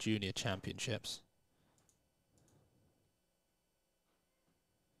Asian Junior Championships.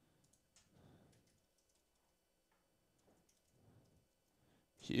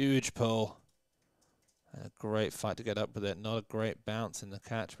 Huge pull. And a great fight to get up with it. Not a great bounce in the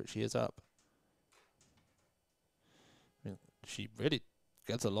catch, but she is up. I mean, she really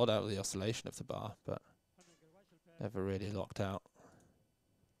gets a lot out of the oscillation of the bar, but never really locked out.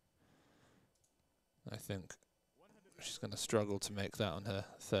 I think she's going to struggle to make that on her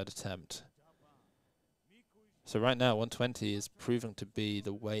third attempt. So right now, 120 is proving to be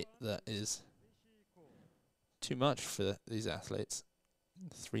the weight that is too much for these athletes.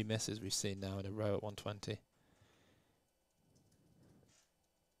 3 misses we've seen now in a row at 120.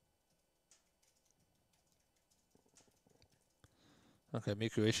 Okay,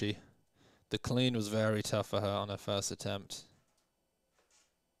 Miku Ishii. The clean was very tough for her on her first attempt.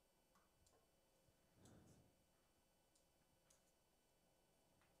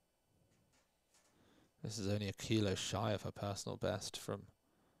 This is only a kilo shy of her personal best from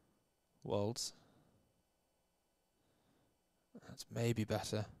Worlds. That's maybe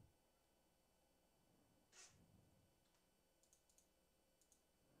better.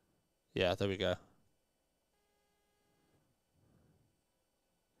 Yeah, there we go.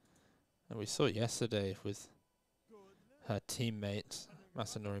 And we saw yesterday with her teammate,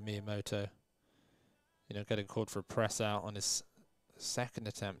 Masanori Miyamoto, you know, getting called for a press out on his second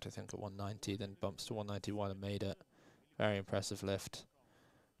attempt, I think, at 190, then bumps to 191 and made it. Very impressive lift.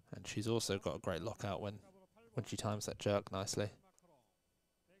 And she's also got a great lockout when she times that jerk nicely.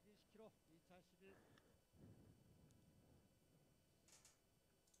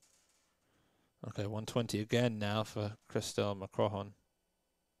 Okay, 120 again now for Crystal McCrahan.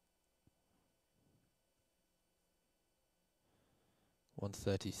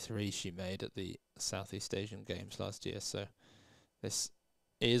 .133 she made at the Southeast Asian Games last year, so this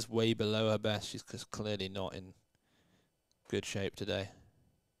is way below her best. She's clearly not in good shape today.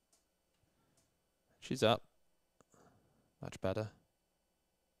 She's up. Much better.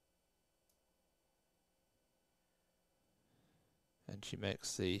 And she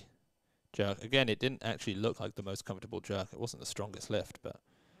makes the jerk. Again, it didn't actually look like the most comfortable jerk. It wasn't the strongest lift, but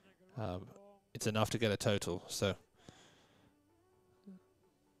it's enough to get a total, so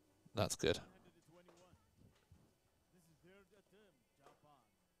that's good.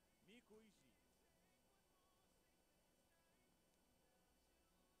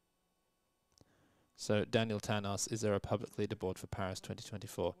 So Daniel Tan asks, is there a public leaderboard for Paris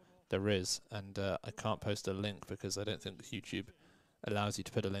 2024? There is, and I can't post a link because I don't think YouTube allows you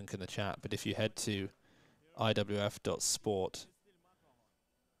to put a link in the chat. But if you head to iwf.sport,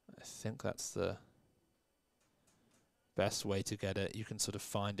 I think that's the best way to get it. You can sort of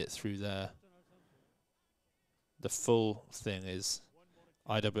find it through there. The full thing is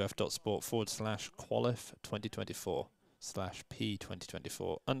iwf.sport/qualif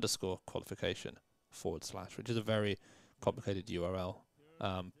 2024/P2024_qualification/, which is a very complicated URL.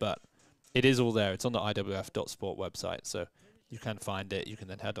 But it is all there. It's on the IWF.sport website, so you can find it. You can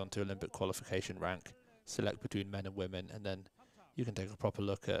then head on to Olympic qualification rank, select between men and women, and then you can take a proper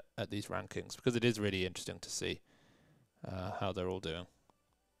look at these rankings, because it is really interesting to see how they're all doing.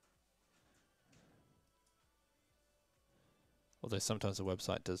 Although sometimes the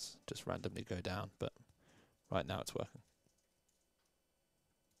website does just randomly go down, but right now it's working.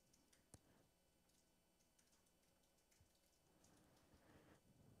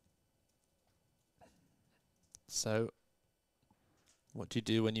 So what do you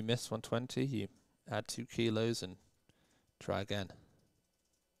do when you miss 120? You add 2 kilos and try again.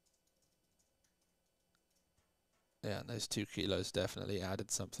 Yeah, and those 2 kilos definitely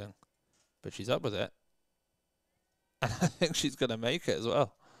added something. But she's up with it. And I think she's going to make it as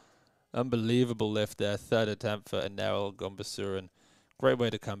well. Unbelievable lift there. Third attempt for Neril Gombasuran. Great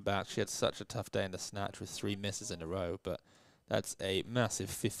way to come back. She had such a tough day in the snatch with 3 misses in a row. But that's a massive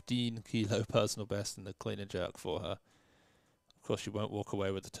 15 kilo personal best in the clean and jerk for her. Of course, she won't walk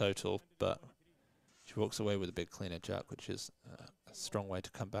away with the total, but she walks away with a big clean and jerk, which is a strong way to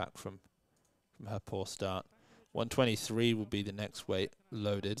come back from her poor start. 123 will be the next weight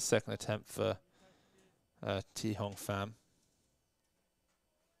loaded. Second attempt for Thi Hong Pham.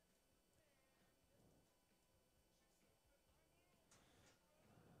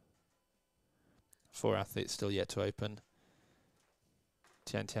 Four athletes still yet to open.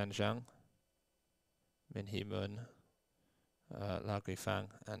 Tian Tian Zhang, Min Hee Mun, La Guifang,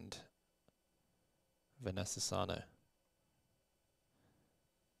 and Vanessa Sano.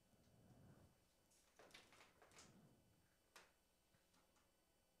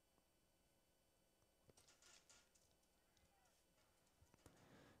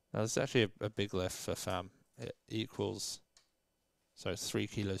 Now, this is actually a big lift for Pham. It equals, so it's 3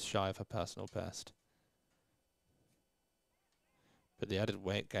 kilos shy of her personal best. But the added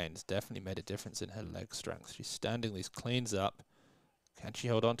weight gains definitely made a difference in her leg strength. She's standing these cleans up. Can she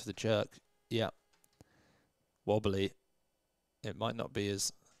hold on to the jerk? Yeah. Wobbly. It might not be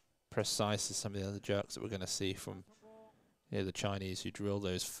as precise as some of the other jerks that we're going to see from the Chinese, who drill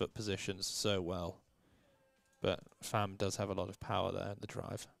those foot positions so well. But Pham does have a lot of power there in the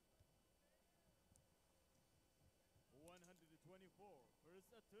drive.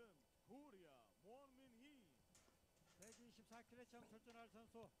 124kg 출전할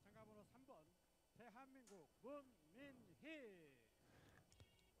선수 참가번호 3번 대한민국 문민희.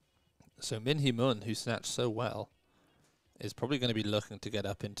 So Min Hee Mun, who snatched so well, is probably going to be looking to get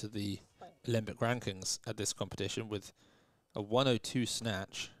up into the Olympic rankings at this competition with a 102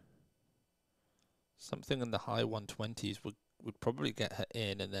 snatch. Something in the high 120s would probably get her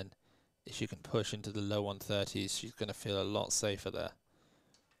in, and then if she can push into the low 130s, she's going to feel a lot safer there.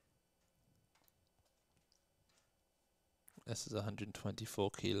 This is 124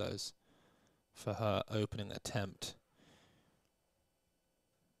 kilos for her opening attempt.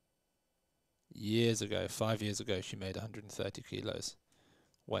 Years ago, 5 years ago, she made 130 kilos,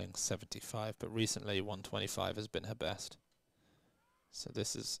 weighing 75, but recently 125 has been her best. So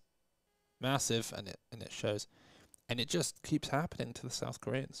this is massive, and it shows. And it just keeps happening to the South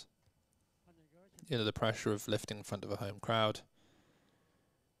Koreans. You know, the pressure of lifting in front of a home crowd.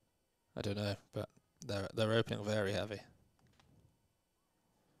 I don't know, but they're opening very heavy.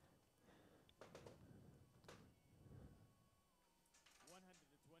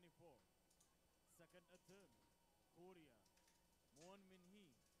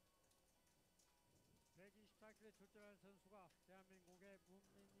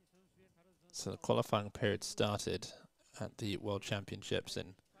 So the qualifying period started at the World Championships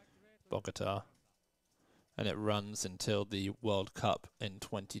in Bogota, and it runs until the World Cup in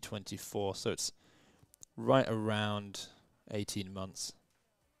 2024, so it's right around 18 months.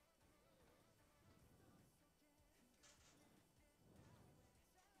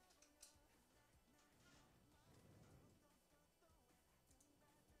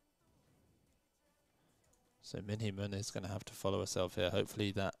 So Min Hee Mun is going to have to follow herself here.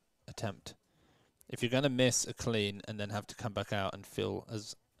 Hopefully that attempt, if you're going to miss a clean and then have to come back out and feel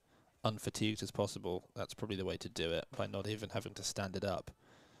as unfatigued as possible, that's probably the way to do it, by not even having to stand it up.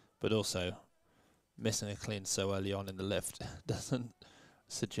 But also, missing a clean so early on in the lift doesn't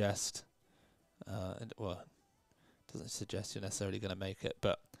suggest, doesn't suggest you're necessarily going to make it.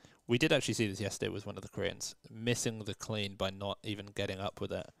 But we did actually see this yesterday with one of the Koreans, missing the clean by not even getting up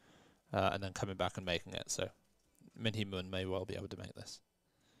with it, and then coming back and making it. So Min Hee Mun may well be able to make this.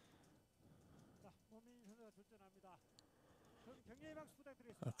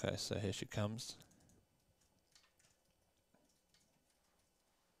 Okay, so here she comes.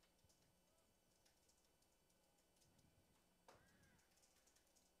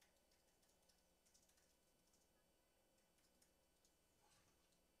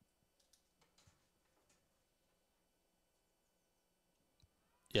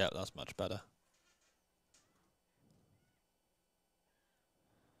 Yeah, that's much better.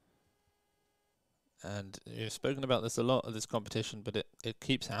 And you've spoken about this a lot of this competition, but it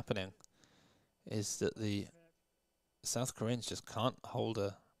keeps happening, is that the South Koreans just can't hold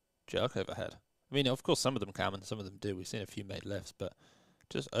a jerk overhead. I mean, of course, some of them can and some of them do. We've seen a few made lifts, but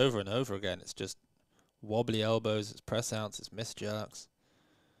just over and over again, it's just wobbly elbows, it's press outs, it's missed jerks.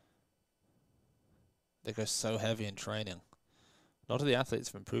 They go so heavy in training. A lot of the athletes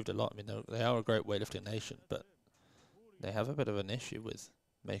have improved a lot. I mean, they are a great weightlifting nation, but they have a bit of an issue with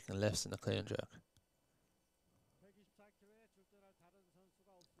making lifts in the clean and jerk.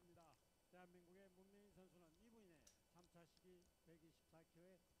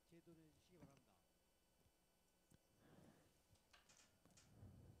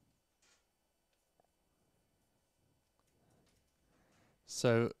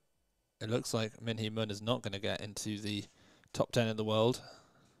 So it looks like Min Hee Mun is not going to get into the top 10 in the world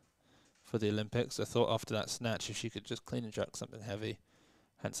for the Olympics. I thought after that snatch, if she could just clean and jerk something heavy,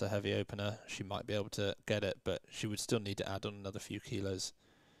 hence a heavy opener, she might be able to get it, but she would still need to add on another few kilos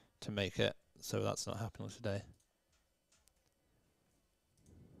to make it, so that's not happening today.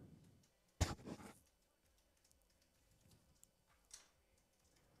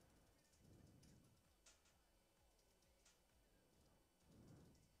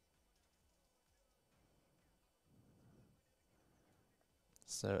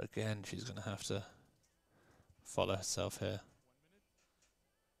 So again, she's going to have to follow herself here.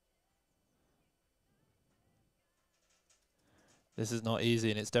 This is not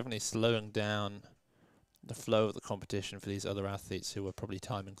easy, and it's definitely slowing down the flow of the competition for these other athletes who are probably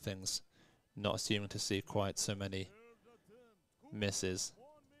timing things, not assuming to see quite so many misses.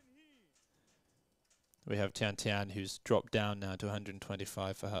 We have Tian Tian, who's dropped down now to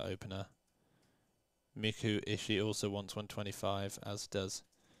 125 for her opener. Miku Ishii also wants 125, as does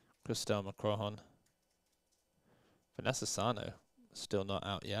Christelle McCrohan. Vanessa Sano still not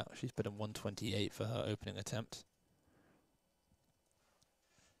out yet. She's been in 128 for her opening attempt.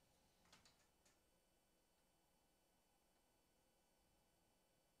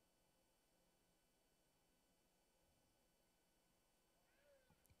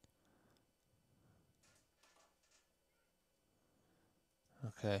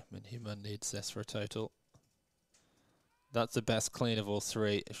 Okay, Min Hee Mun needs this for a total. That's the best clean of all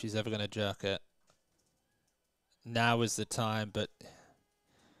three, if she's ever going to jerk it. Now is the time, but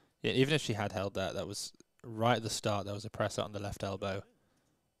yeah, even if she had held that, that was right at the start, there was a press out on the left elbow.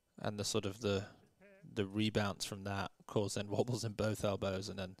 And the sort of the rebounds from that caused then wobbles in both elbows,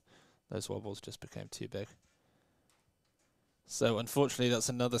 and then those wobbles just became too big. So unfortunately, that's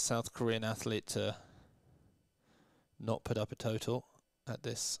another South Korean athlete to not put up a total at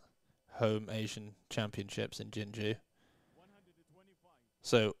this home Asian Championships in Jinju.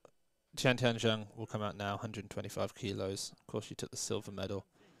 So Tian Tianzheng will come out now, 125 kilos. Of course, she took the silver medal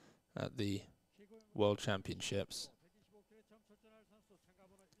at the World Championships.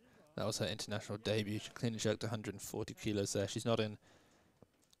 That was her international debut. She clean and jerked 140 kilos there. She's not in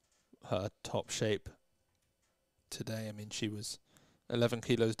her top shape today. I mean, she was 11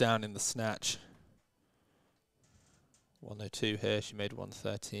 kilos down in the snatch. 102 here. She made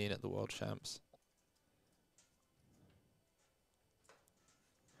 113 at the World Champs.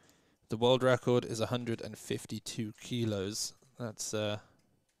 The world record is 152 kilos. That's Zhang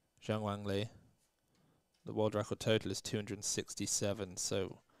Wangli. The world record total is 267.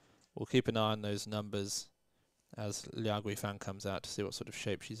 So we'll keep an eye on those numbers as Liao Guifang comes out to see what sort of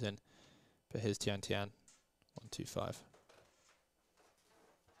shape she's in. But here's Tian Tian, 125.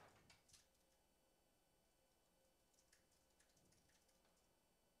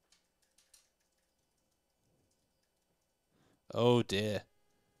 Oh dear.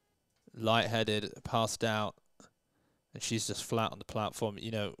 Lightheaded, passed out, and she's just flat on the platform.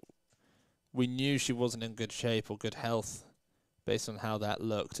 You know, we knew she wasn't in good shape or good health based on how that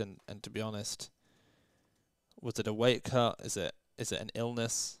looked, and to be honest, was it a weight cut? Is it an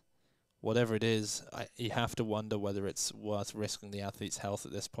illness? Whatever it is, you have to wonder whether it's worth risking the athlete's health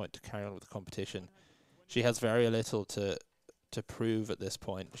at this point to carry on with the competition. She has very little to prove at this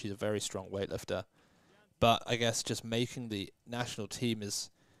point. She's a very strong weightlifter. But I guess just making the national team is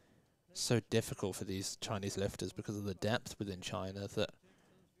so difficult for these Chinese lifters because of the depth within China that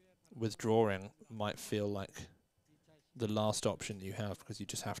withdrawing might feel like the last option you have, because you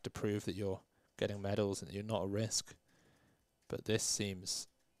just have to prove that you're getting medals and that you're not a risk. But this seems,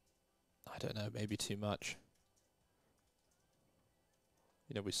 I don't know, maybe too much.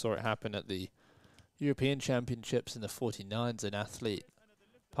 You know, we saw it happen at the European Championships in the 49s. An athlete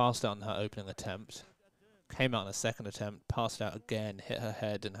passed out on her opening attempt, came out on a second attempt, passed out again, hit her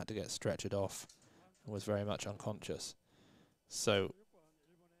head and had to get stretchered off, and was very much unconscious. So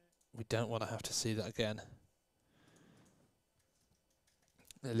we don't want to have to see that again.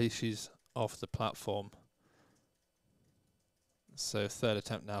 At least she's off the platform. So third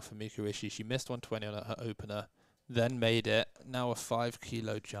attempt now for Miku Ishii. She missed 120 on her opener, then made it. Now a 5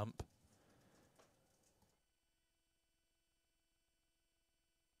 kilo jump.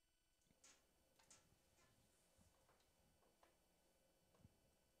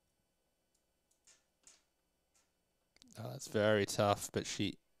 Oh, that's very tough, but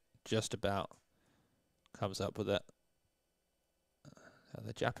she just about comes up with it.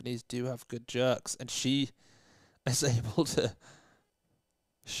 The Japanese do have good jerks, and she is able to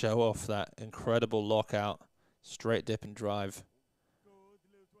show off that incredible lockout, straight dip and drive.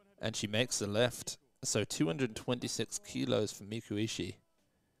 And she makes the lift. So 226 kilos for Miku Ishii.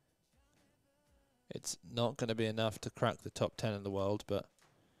 It's not going to be enough to crack the top 10 in the world, but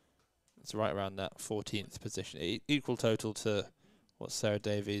it's right around that 14th position. Equal total to what Sarah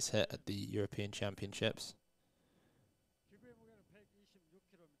Davies hit at the European Championships.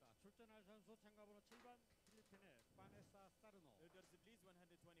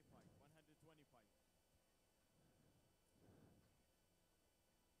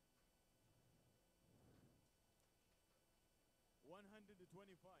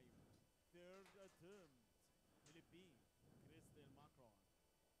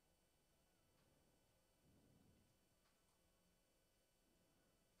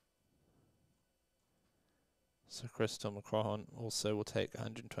 So Crystal McCrohan also will take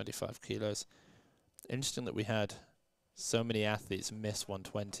 125 kilos. Interesting that we had so many athletes miss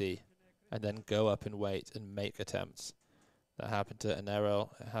 120 and then go up in weight and make attempts. That happened to Aneril,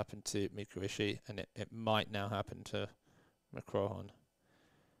 it happened to Miku Ishii, and it might now happen to McCrohan.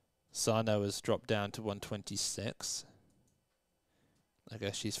 Sano has dropped down to 126. I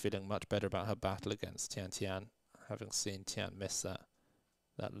guess she's feeling much better about her battle against Tian Tian, having seen Tian miss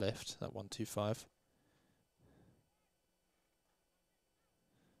that lift, that 125.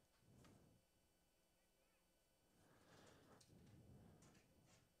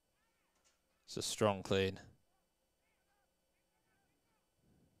 It's a strong clean.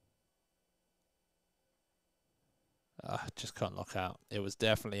 Just can't lock out. It was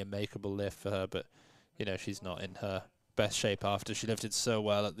definitely a makeable lift for her, but you know, she's not in her best shape after she lifted so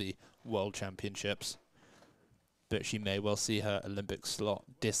well at the World Championships. But she may well see her Olympic slot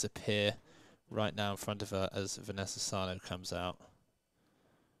disappear right now in front of her as Vanessa Sano comes out.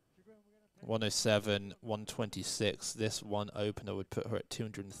 107, 126. This one opener would put her at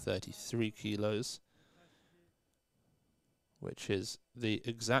 233 kilos, which is the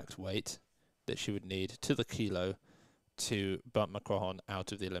exact weight that she would need to the kilo to bump McCrohan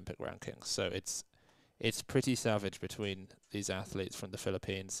out of the Olympic rankings. So it's pretty savage between these athletes from the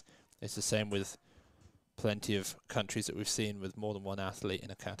Philippines. It's the same with plenty of countries that we've seen with more than one athlete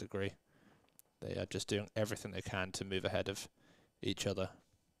in a category. They are just doing everything they can to move ahead of each other.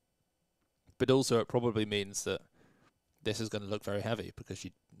 But also it probably means that this is going to look very heavy because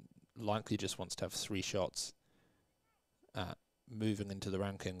she likely just wants to have 3 shots at moving into the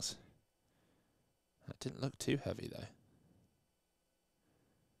rankings. That didn't look too heavy though.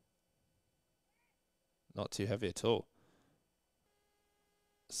 Not too heavy at all.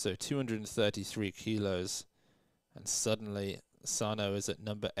 So 233 kilos, and suddenly Sano is at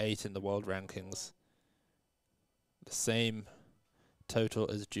number 8 in the world rankings. The same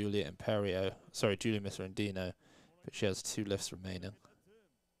total as Julia Misserandino, but she has 2 lifts remaining.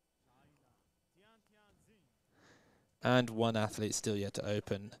 And one athlete still yet to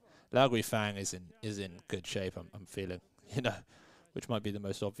open. Lao Guifang is in good shape, I'm feeling, you know, which might be the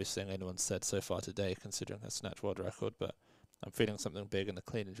most obvious thing anyone's said so far today, considering her snatch world record, but I'm feeling something big in the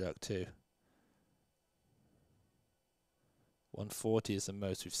clean and jerk too. 140 is the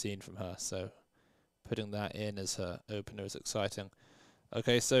most we've seen from her, so putting that in as her opener is exciting.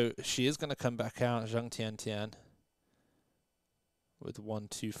 Okay, so she is going to come back out, Zhang Tian, with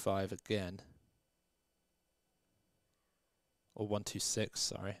 125 again. Or 126,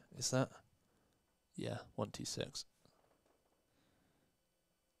 sorry. Is that? Yeah, 126.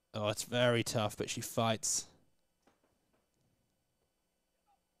 Oh, it's very tough, but she fights.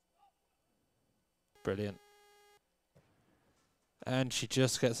 Brilliant. And she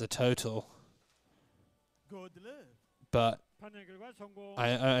just gets a total. But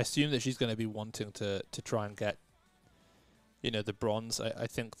I assume that she's going to be wanting to try and get, you know, the bronze. I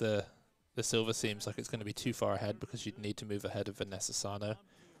think the silver seems like it's going to be too far ahead because you'd need to move ahead of Vanessa Sano,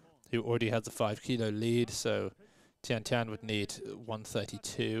 who already has a 5 kilo lead. So Tian Tian would need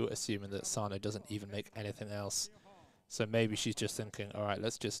 132, assuming that Sano doesn't even make anything else. So maybe she's just thinking, all right,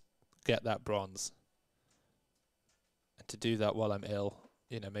 let's just get that bronze. And to do that while I'm ill,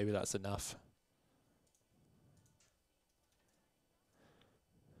 you know, maybe that's enough.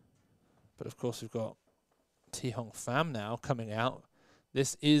 But of course, we've got Thi Hong Pham now coming out.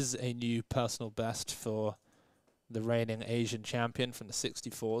 This is a new personal best for the reigning Asian champion from the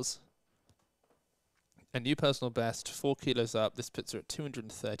 64s. A new personal best, 4 kilos up. This puts her at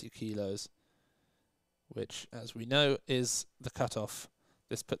 230 kilos, which, as we know, is the cutoff.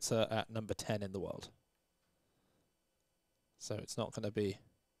 This puts her at number 10 in the world. So it's not going to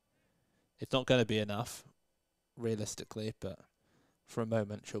be enough, realistically, but for a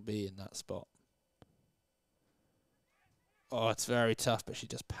moment she'll be in that spot. Oh, it's very tough, but she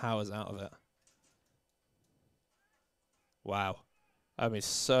just powers out of it. Wow. I mean,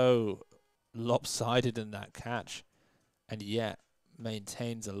 so lopsided in that catch, and yet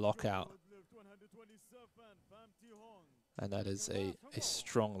maintains a lockout. And that is a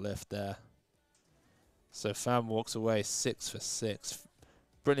strong lift there. So Pham walks away 6 for 6.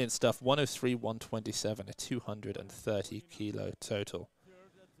 Brilliant stuff. 103, 127, a 230 kilo total.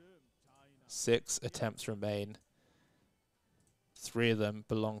 6 attempts remain. 3 of them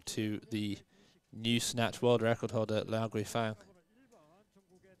belong to the new snatch world record holder, Liao Guifang.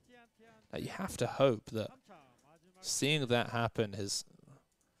 Now you have to hope that seeing that happen has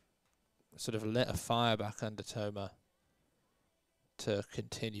sort of lit a fire back under Toma to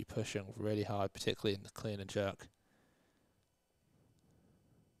continue pushing really hard, particularly in the clean and jerk.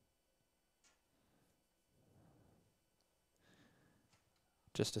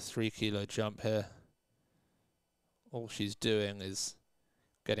 Just a 3 kilo jump here. All she's doing is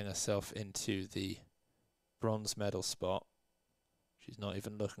getting herself into the bronze medal spot. She's not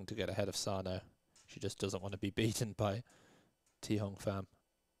even looking to get ahead of Sano. She just doesn't want to be beaten by Thi Hong Pham.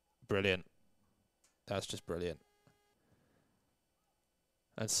 Brilliant. That's just brilliant.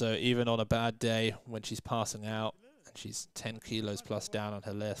 And so even on a bad day when she's passing out and she's 10 kilos plus down on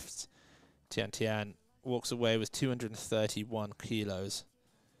her lifts, Tian Tian walks away with 231 kilos.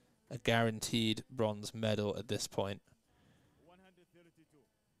 A guaranteed bronze medal at this point.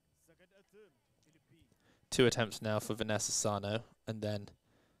 2 attempts now for Vanessa Sano, and then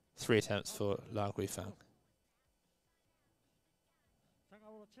 3 attempts for Liao Guifang.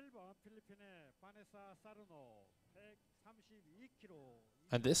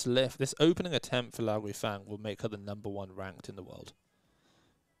 And this lift, this opening attempt for Liao Guifang will make her the #1 ranked in the world.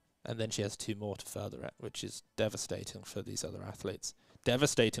 And then she has 2 more to further it, which is devastating for these other athletes.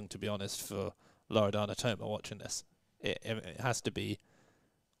 Devastating, to be honest, for Loredana Toma watching this. It has to be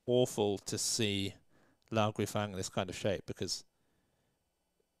awful to see Liao Guifang in this kind of shape, because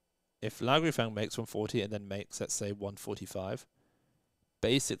if Liao Guifang makes 140 and then makes, let's say, 145,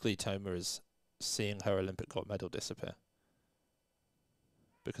 basically Toma is seeing her Olympic gold medal disappear,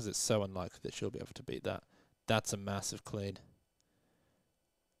 because it's so unlikely that she'll be able to beat that. That's a massive clean.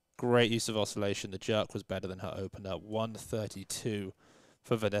 Great use of oscillation. The jerk was better than her opener. 132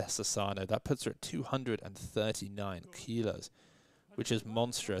 for Vanessa Sano. That puts her at 239 kilos, which is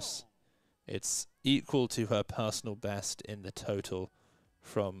monstrous. It's equal to her personal best in the total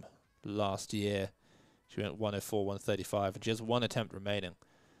from last year. She went 104, 135, and she has 1 attempt remaining.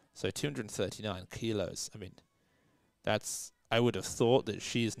 So 239 kilos. I mean, that's, I would have thought that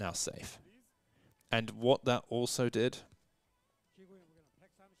she is now safe. And what that also did,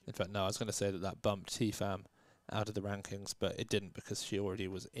 in fact, no, I was going to say that bumped Thi Pham out of the rankings, but it didn't, because she already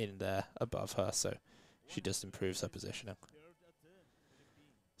was in there above her, so she just improves her positioning.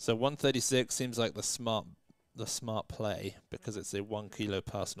 So 136 seems like the smart play, because it's a 1 kilo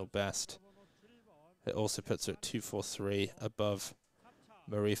personal best. It also puts her at 243 above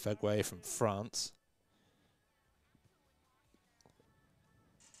Marie Faguet from France.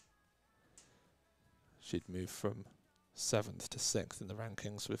 She'd move from 7th to 6th in the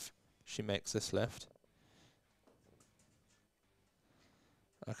rankings if she makes this lift.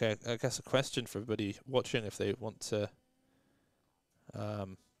 Okay, I guess a question for everybody watching, if they want to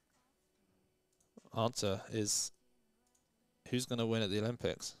answer, is who's going to win at the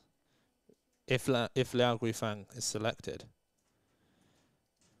Olympics? If Liao Guifang is selected.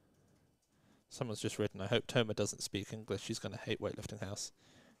 Someone's just written, I hope Toma doesn't speak English. She's going to hate Weightlifting House.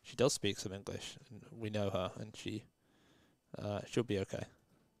 She does speak some English, and we know her, and she'll be okay.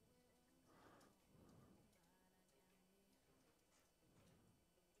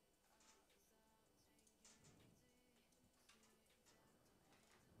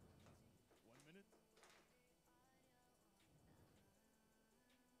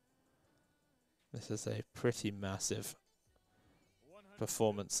 This is a pretty massive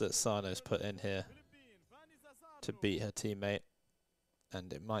performance that Sano's put in here to beat her teammate.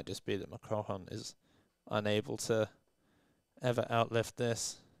 And it might just be that Macron is unable to ever outlift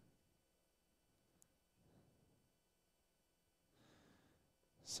this.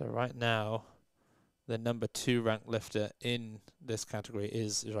 So right now, the number 2 ranked lifter in this category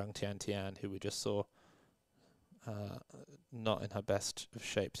is Zhang Tiantian, who we just saw not in her best of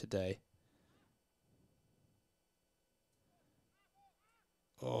shape today.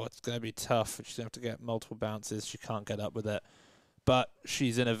 Oh, it's going to be tough. She's going to have to get multiple bounces. She can't get up with it. But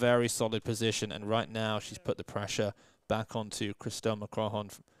she's in a very solid position, and right now she's put the pressure back onto Christelle Macron,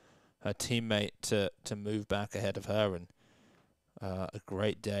 her teammate, to move back ahead of her. And a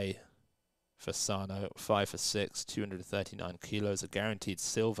great day for Sano, 5 for 6, 239 kilos, a guaranteed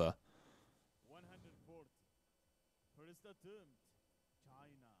silver. 140. First attempt,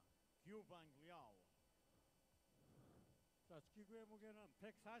 China,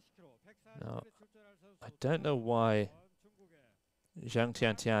 Now, I don't know why Zhang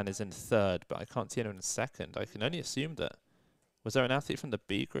Tiantian is in 3rd, but I can't see anyone in 2nd. I can only assume that. Was there an athlete from the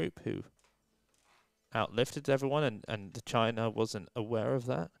B group who outlifted everyone and China wasn't aware of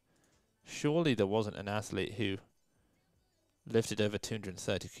that? Surely there wasn't an athlete who lifted over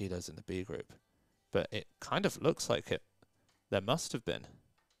 230 kilos in the B group. But it kind of looks like it. There must have been.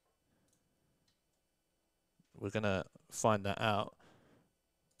 We're going to find that out.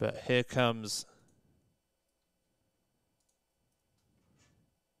 But here comes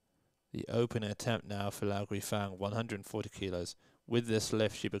the open attempt now for Lao Guifang, 140 kilos. With this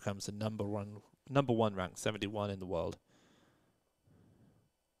lift, she becomes the number one ranked, 71 in the world.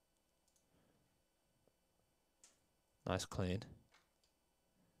 Nice clean.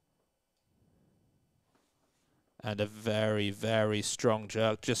 And a very, very strong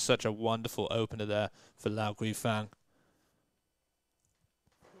jerk. Just such a wonderful opener there for Lao Guifang.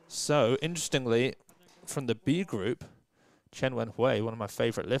 So, interestingly, from the B group, Chen Wenhui, one of my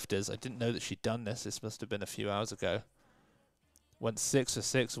favorite lifters, I didn't know that she'd done this. This must have been a few hours ago. Went 6 for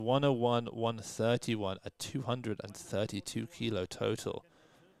 6, 101, 131, a 232 kilo total.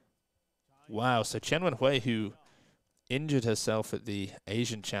 Wow, so Chen Wenhui, who injured herself at the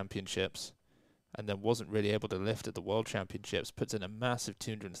Asian Championships and then wasn't really able to lift at the World Championships, puts in a massive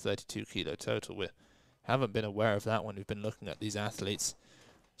 232 kilo total. We haven't been aware of that when we've been looking at these athletes.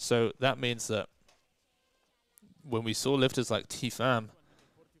 So that means that when we saw lifters like Tifam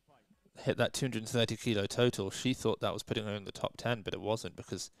hit that 230 kilo total, she thought that was putting her in the top 10, but it wasn't,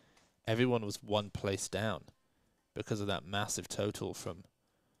 because everyone was one place down because of that massive total from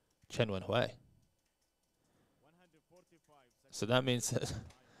Chen Wenhui. So that means that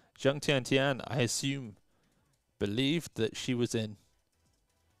Zhang Tiantian, I assume, believed that she was in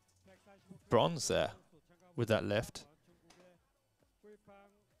bronze there with that lift,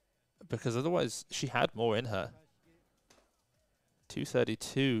 because otherwise she had more in her.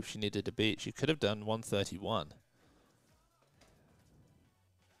 232 she needed to beat. She could have done 131.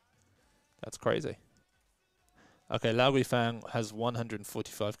 That's crazy. Okay, Lao Guifang has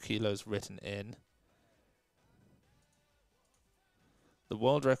 145 kilos written in. The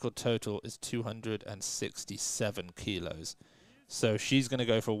world record total is 267 kilos. So she's going to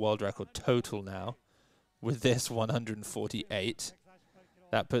go for a world record total now with this 148.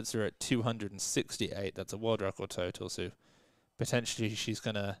 That puts her at 268. That's a world record total. So potentially she's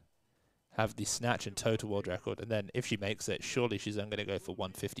going to have the snatch and total world record. And then if she makes it, surely she's then going to go for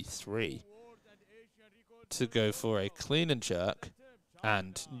 153 to go for a clean and jerk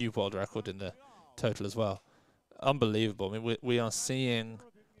and new world record in the total as well. Unbelievable. I mean, we are seeing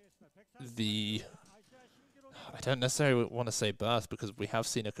the, I don't necessarily want to say birth, because we have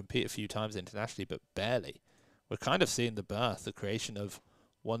seen her compete a few times internationally, but barely. We're kind of seeing the birth, the creation of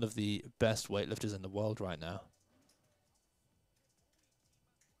one of the best weightlifters in the world right now.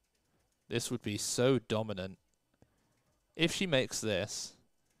 This would be so dominant. If she makes this,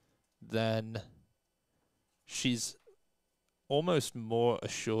 then she's almost more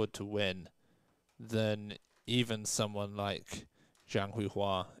assured to win than even someone like Zhang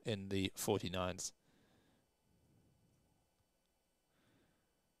Huihua in the 49s.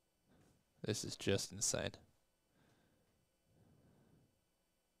 This is just insane.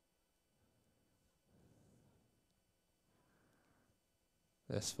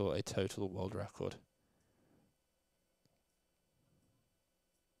 This for a total world record.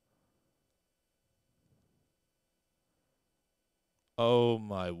 Oh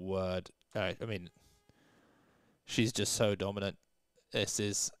my word. I mean, she's just so dominant. This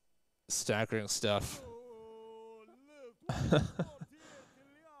is staggering stuff.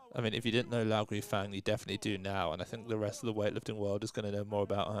 I mean, if you didn't know Lao Guifang, you definitely do now, and I think the rest of the weightlifting world is going to know more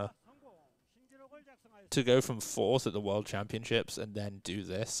about her. To go from 4th at the World Championships and then do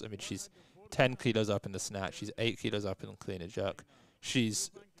this, I mean, she's 10 kilos up in the snatch, she's 8 kilos up in the clean and jerk.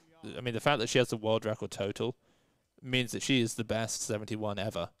 I mean, the fact that she has the world record total means that she is the best 71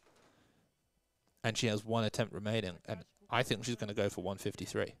 ever. And she has 1 attempt remaining, and I think she's going to go for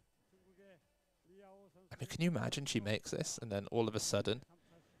 153. I mean, can you imagine she makes this, and then all of a sudden,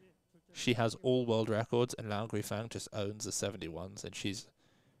 she has all world records, and Lao Guifang just owns the 71s, and she's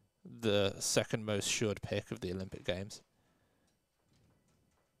the second most assured pick of the Olympic Games.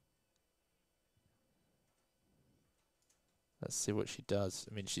 Let's see what she does.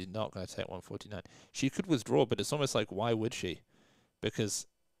 I mean, she's not going to take 149. She could withdraw, but it's almost like, why would she? Because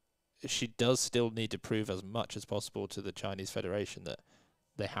she does still need to prove as much as possible to the Chinese Federation that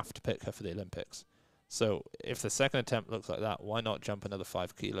they have to pick her for the Olympics. So if the second attempt looks like that, why not jump another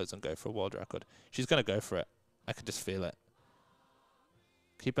 5 kilos and go for a world record? She's going to go for it. I can just feel it.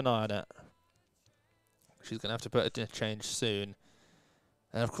 Keep an eye on it. She's going to have to put it in a change soon.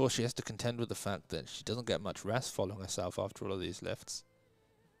 And of course she has to contend with the fact that she doesn't get much rest following herself after all of these lifts.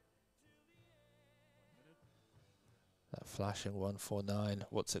 That flashing 149,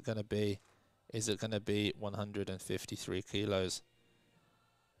 what's it going to be? Is it going to be 153 kilos?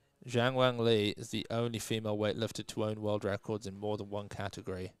 Zhang Wang Li is the only female weightlifter to own world records in more than one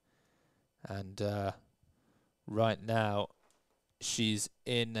category. And right now, she's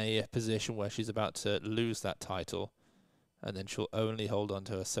in a position where she's about to lose that title. And then she'll only hold on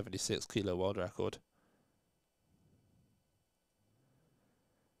to a 76 kilo world record.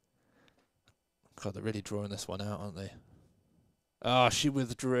 God, they're really drawing this one out, aren't they? Ah, she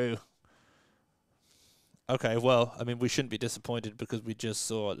withdrew. Okay, well, I mean, we shouldn't be disappointed because we just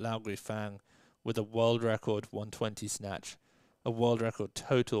saw Lao Guifang with a world record 120 snatch, a world record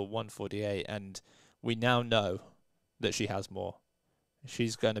total 148, and we now know that she has more.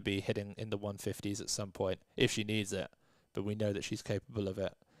 She's going to be hitting in the 150s at some point if she needs it, but we know that she's capable of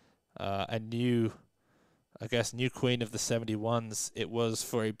it. A new queen of the 71s. It was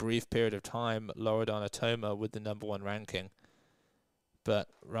for a brief period of time Loredana Toma with the #1 ranking. But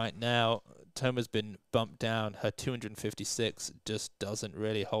right now, Toma's been bumped down. Her 256 just doesn't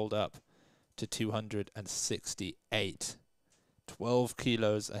really hold up to 268. 12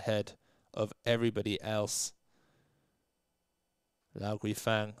 kilos ahead of everybody else. Lao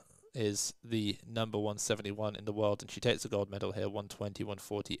Guifang is the #1 71 in the world, and she takes the gold medal here, 120,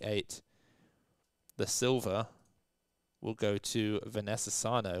 148. The silver will go to Vanessa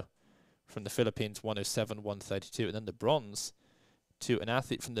Sano from the Philippines, 107, 132. And then the bronze to an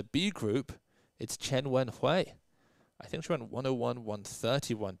athlete from the B group, it's Chen Wenhui. I think she went 101,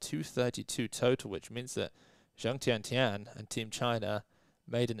 131, 232 total, which means that Zhang Tiantian and Team China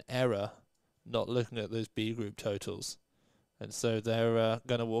made an error not looking at those B group totals. And so they're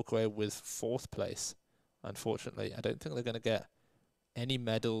going to walk away with 4th place, unfortunately. I don't think they're going to get any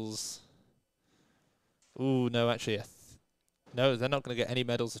medals. Ooh, no, actually. No, they're not going to get any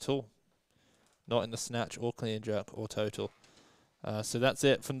medals at all. Not in the snatch or clean and jerk or total. So that's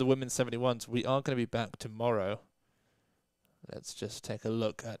it from the women's 71s. We are going to be back tomorrow. Let's just take a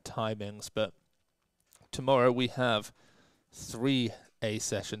look at timings. But tomorrow we have 3 A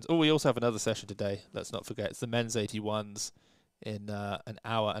sessions. Oh, we also have another session today. Let's not forget. It's the men's 81s in an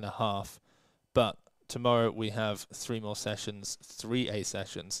hour and a half. But tomorrow we have 3 more sessions, 3 A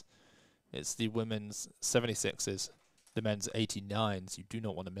sessions. It's the women's 76s, the men's 89s. You do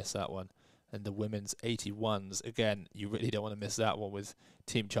not want to miss that one. And the women's 81s, again, you really don't want to miss that one with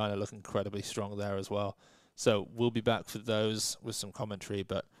Team China looking incredibly strong there as well. So we'll be back for those with some commentary,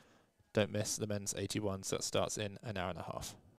 but don't miss the men's 81s. That starts in an hour and a half.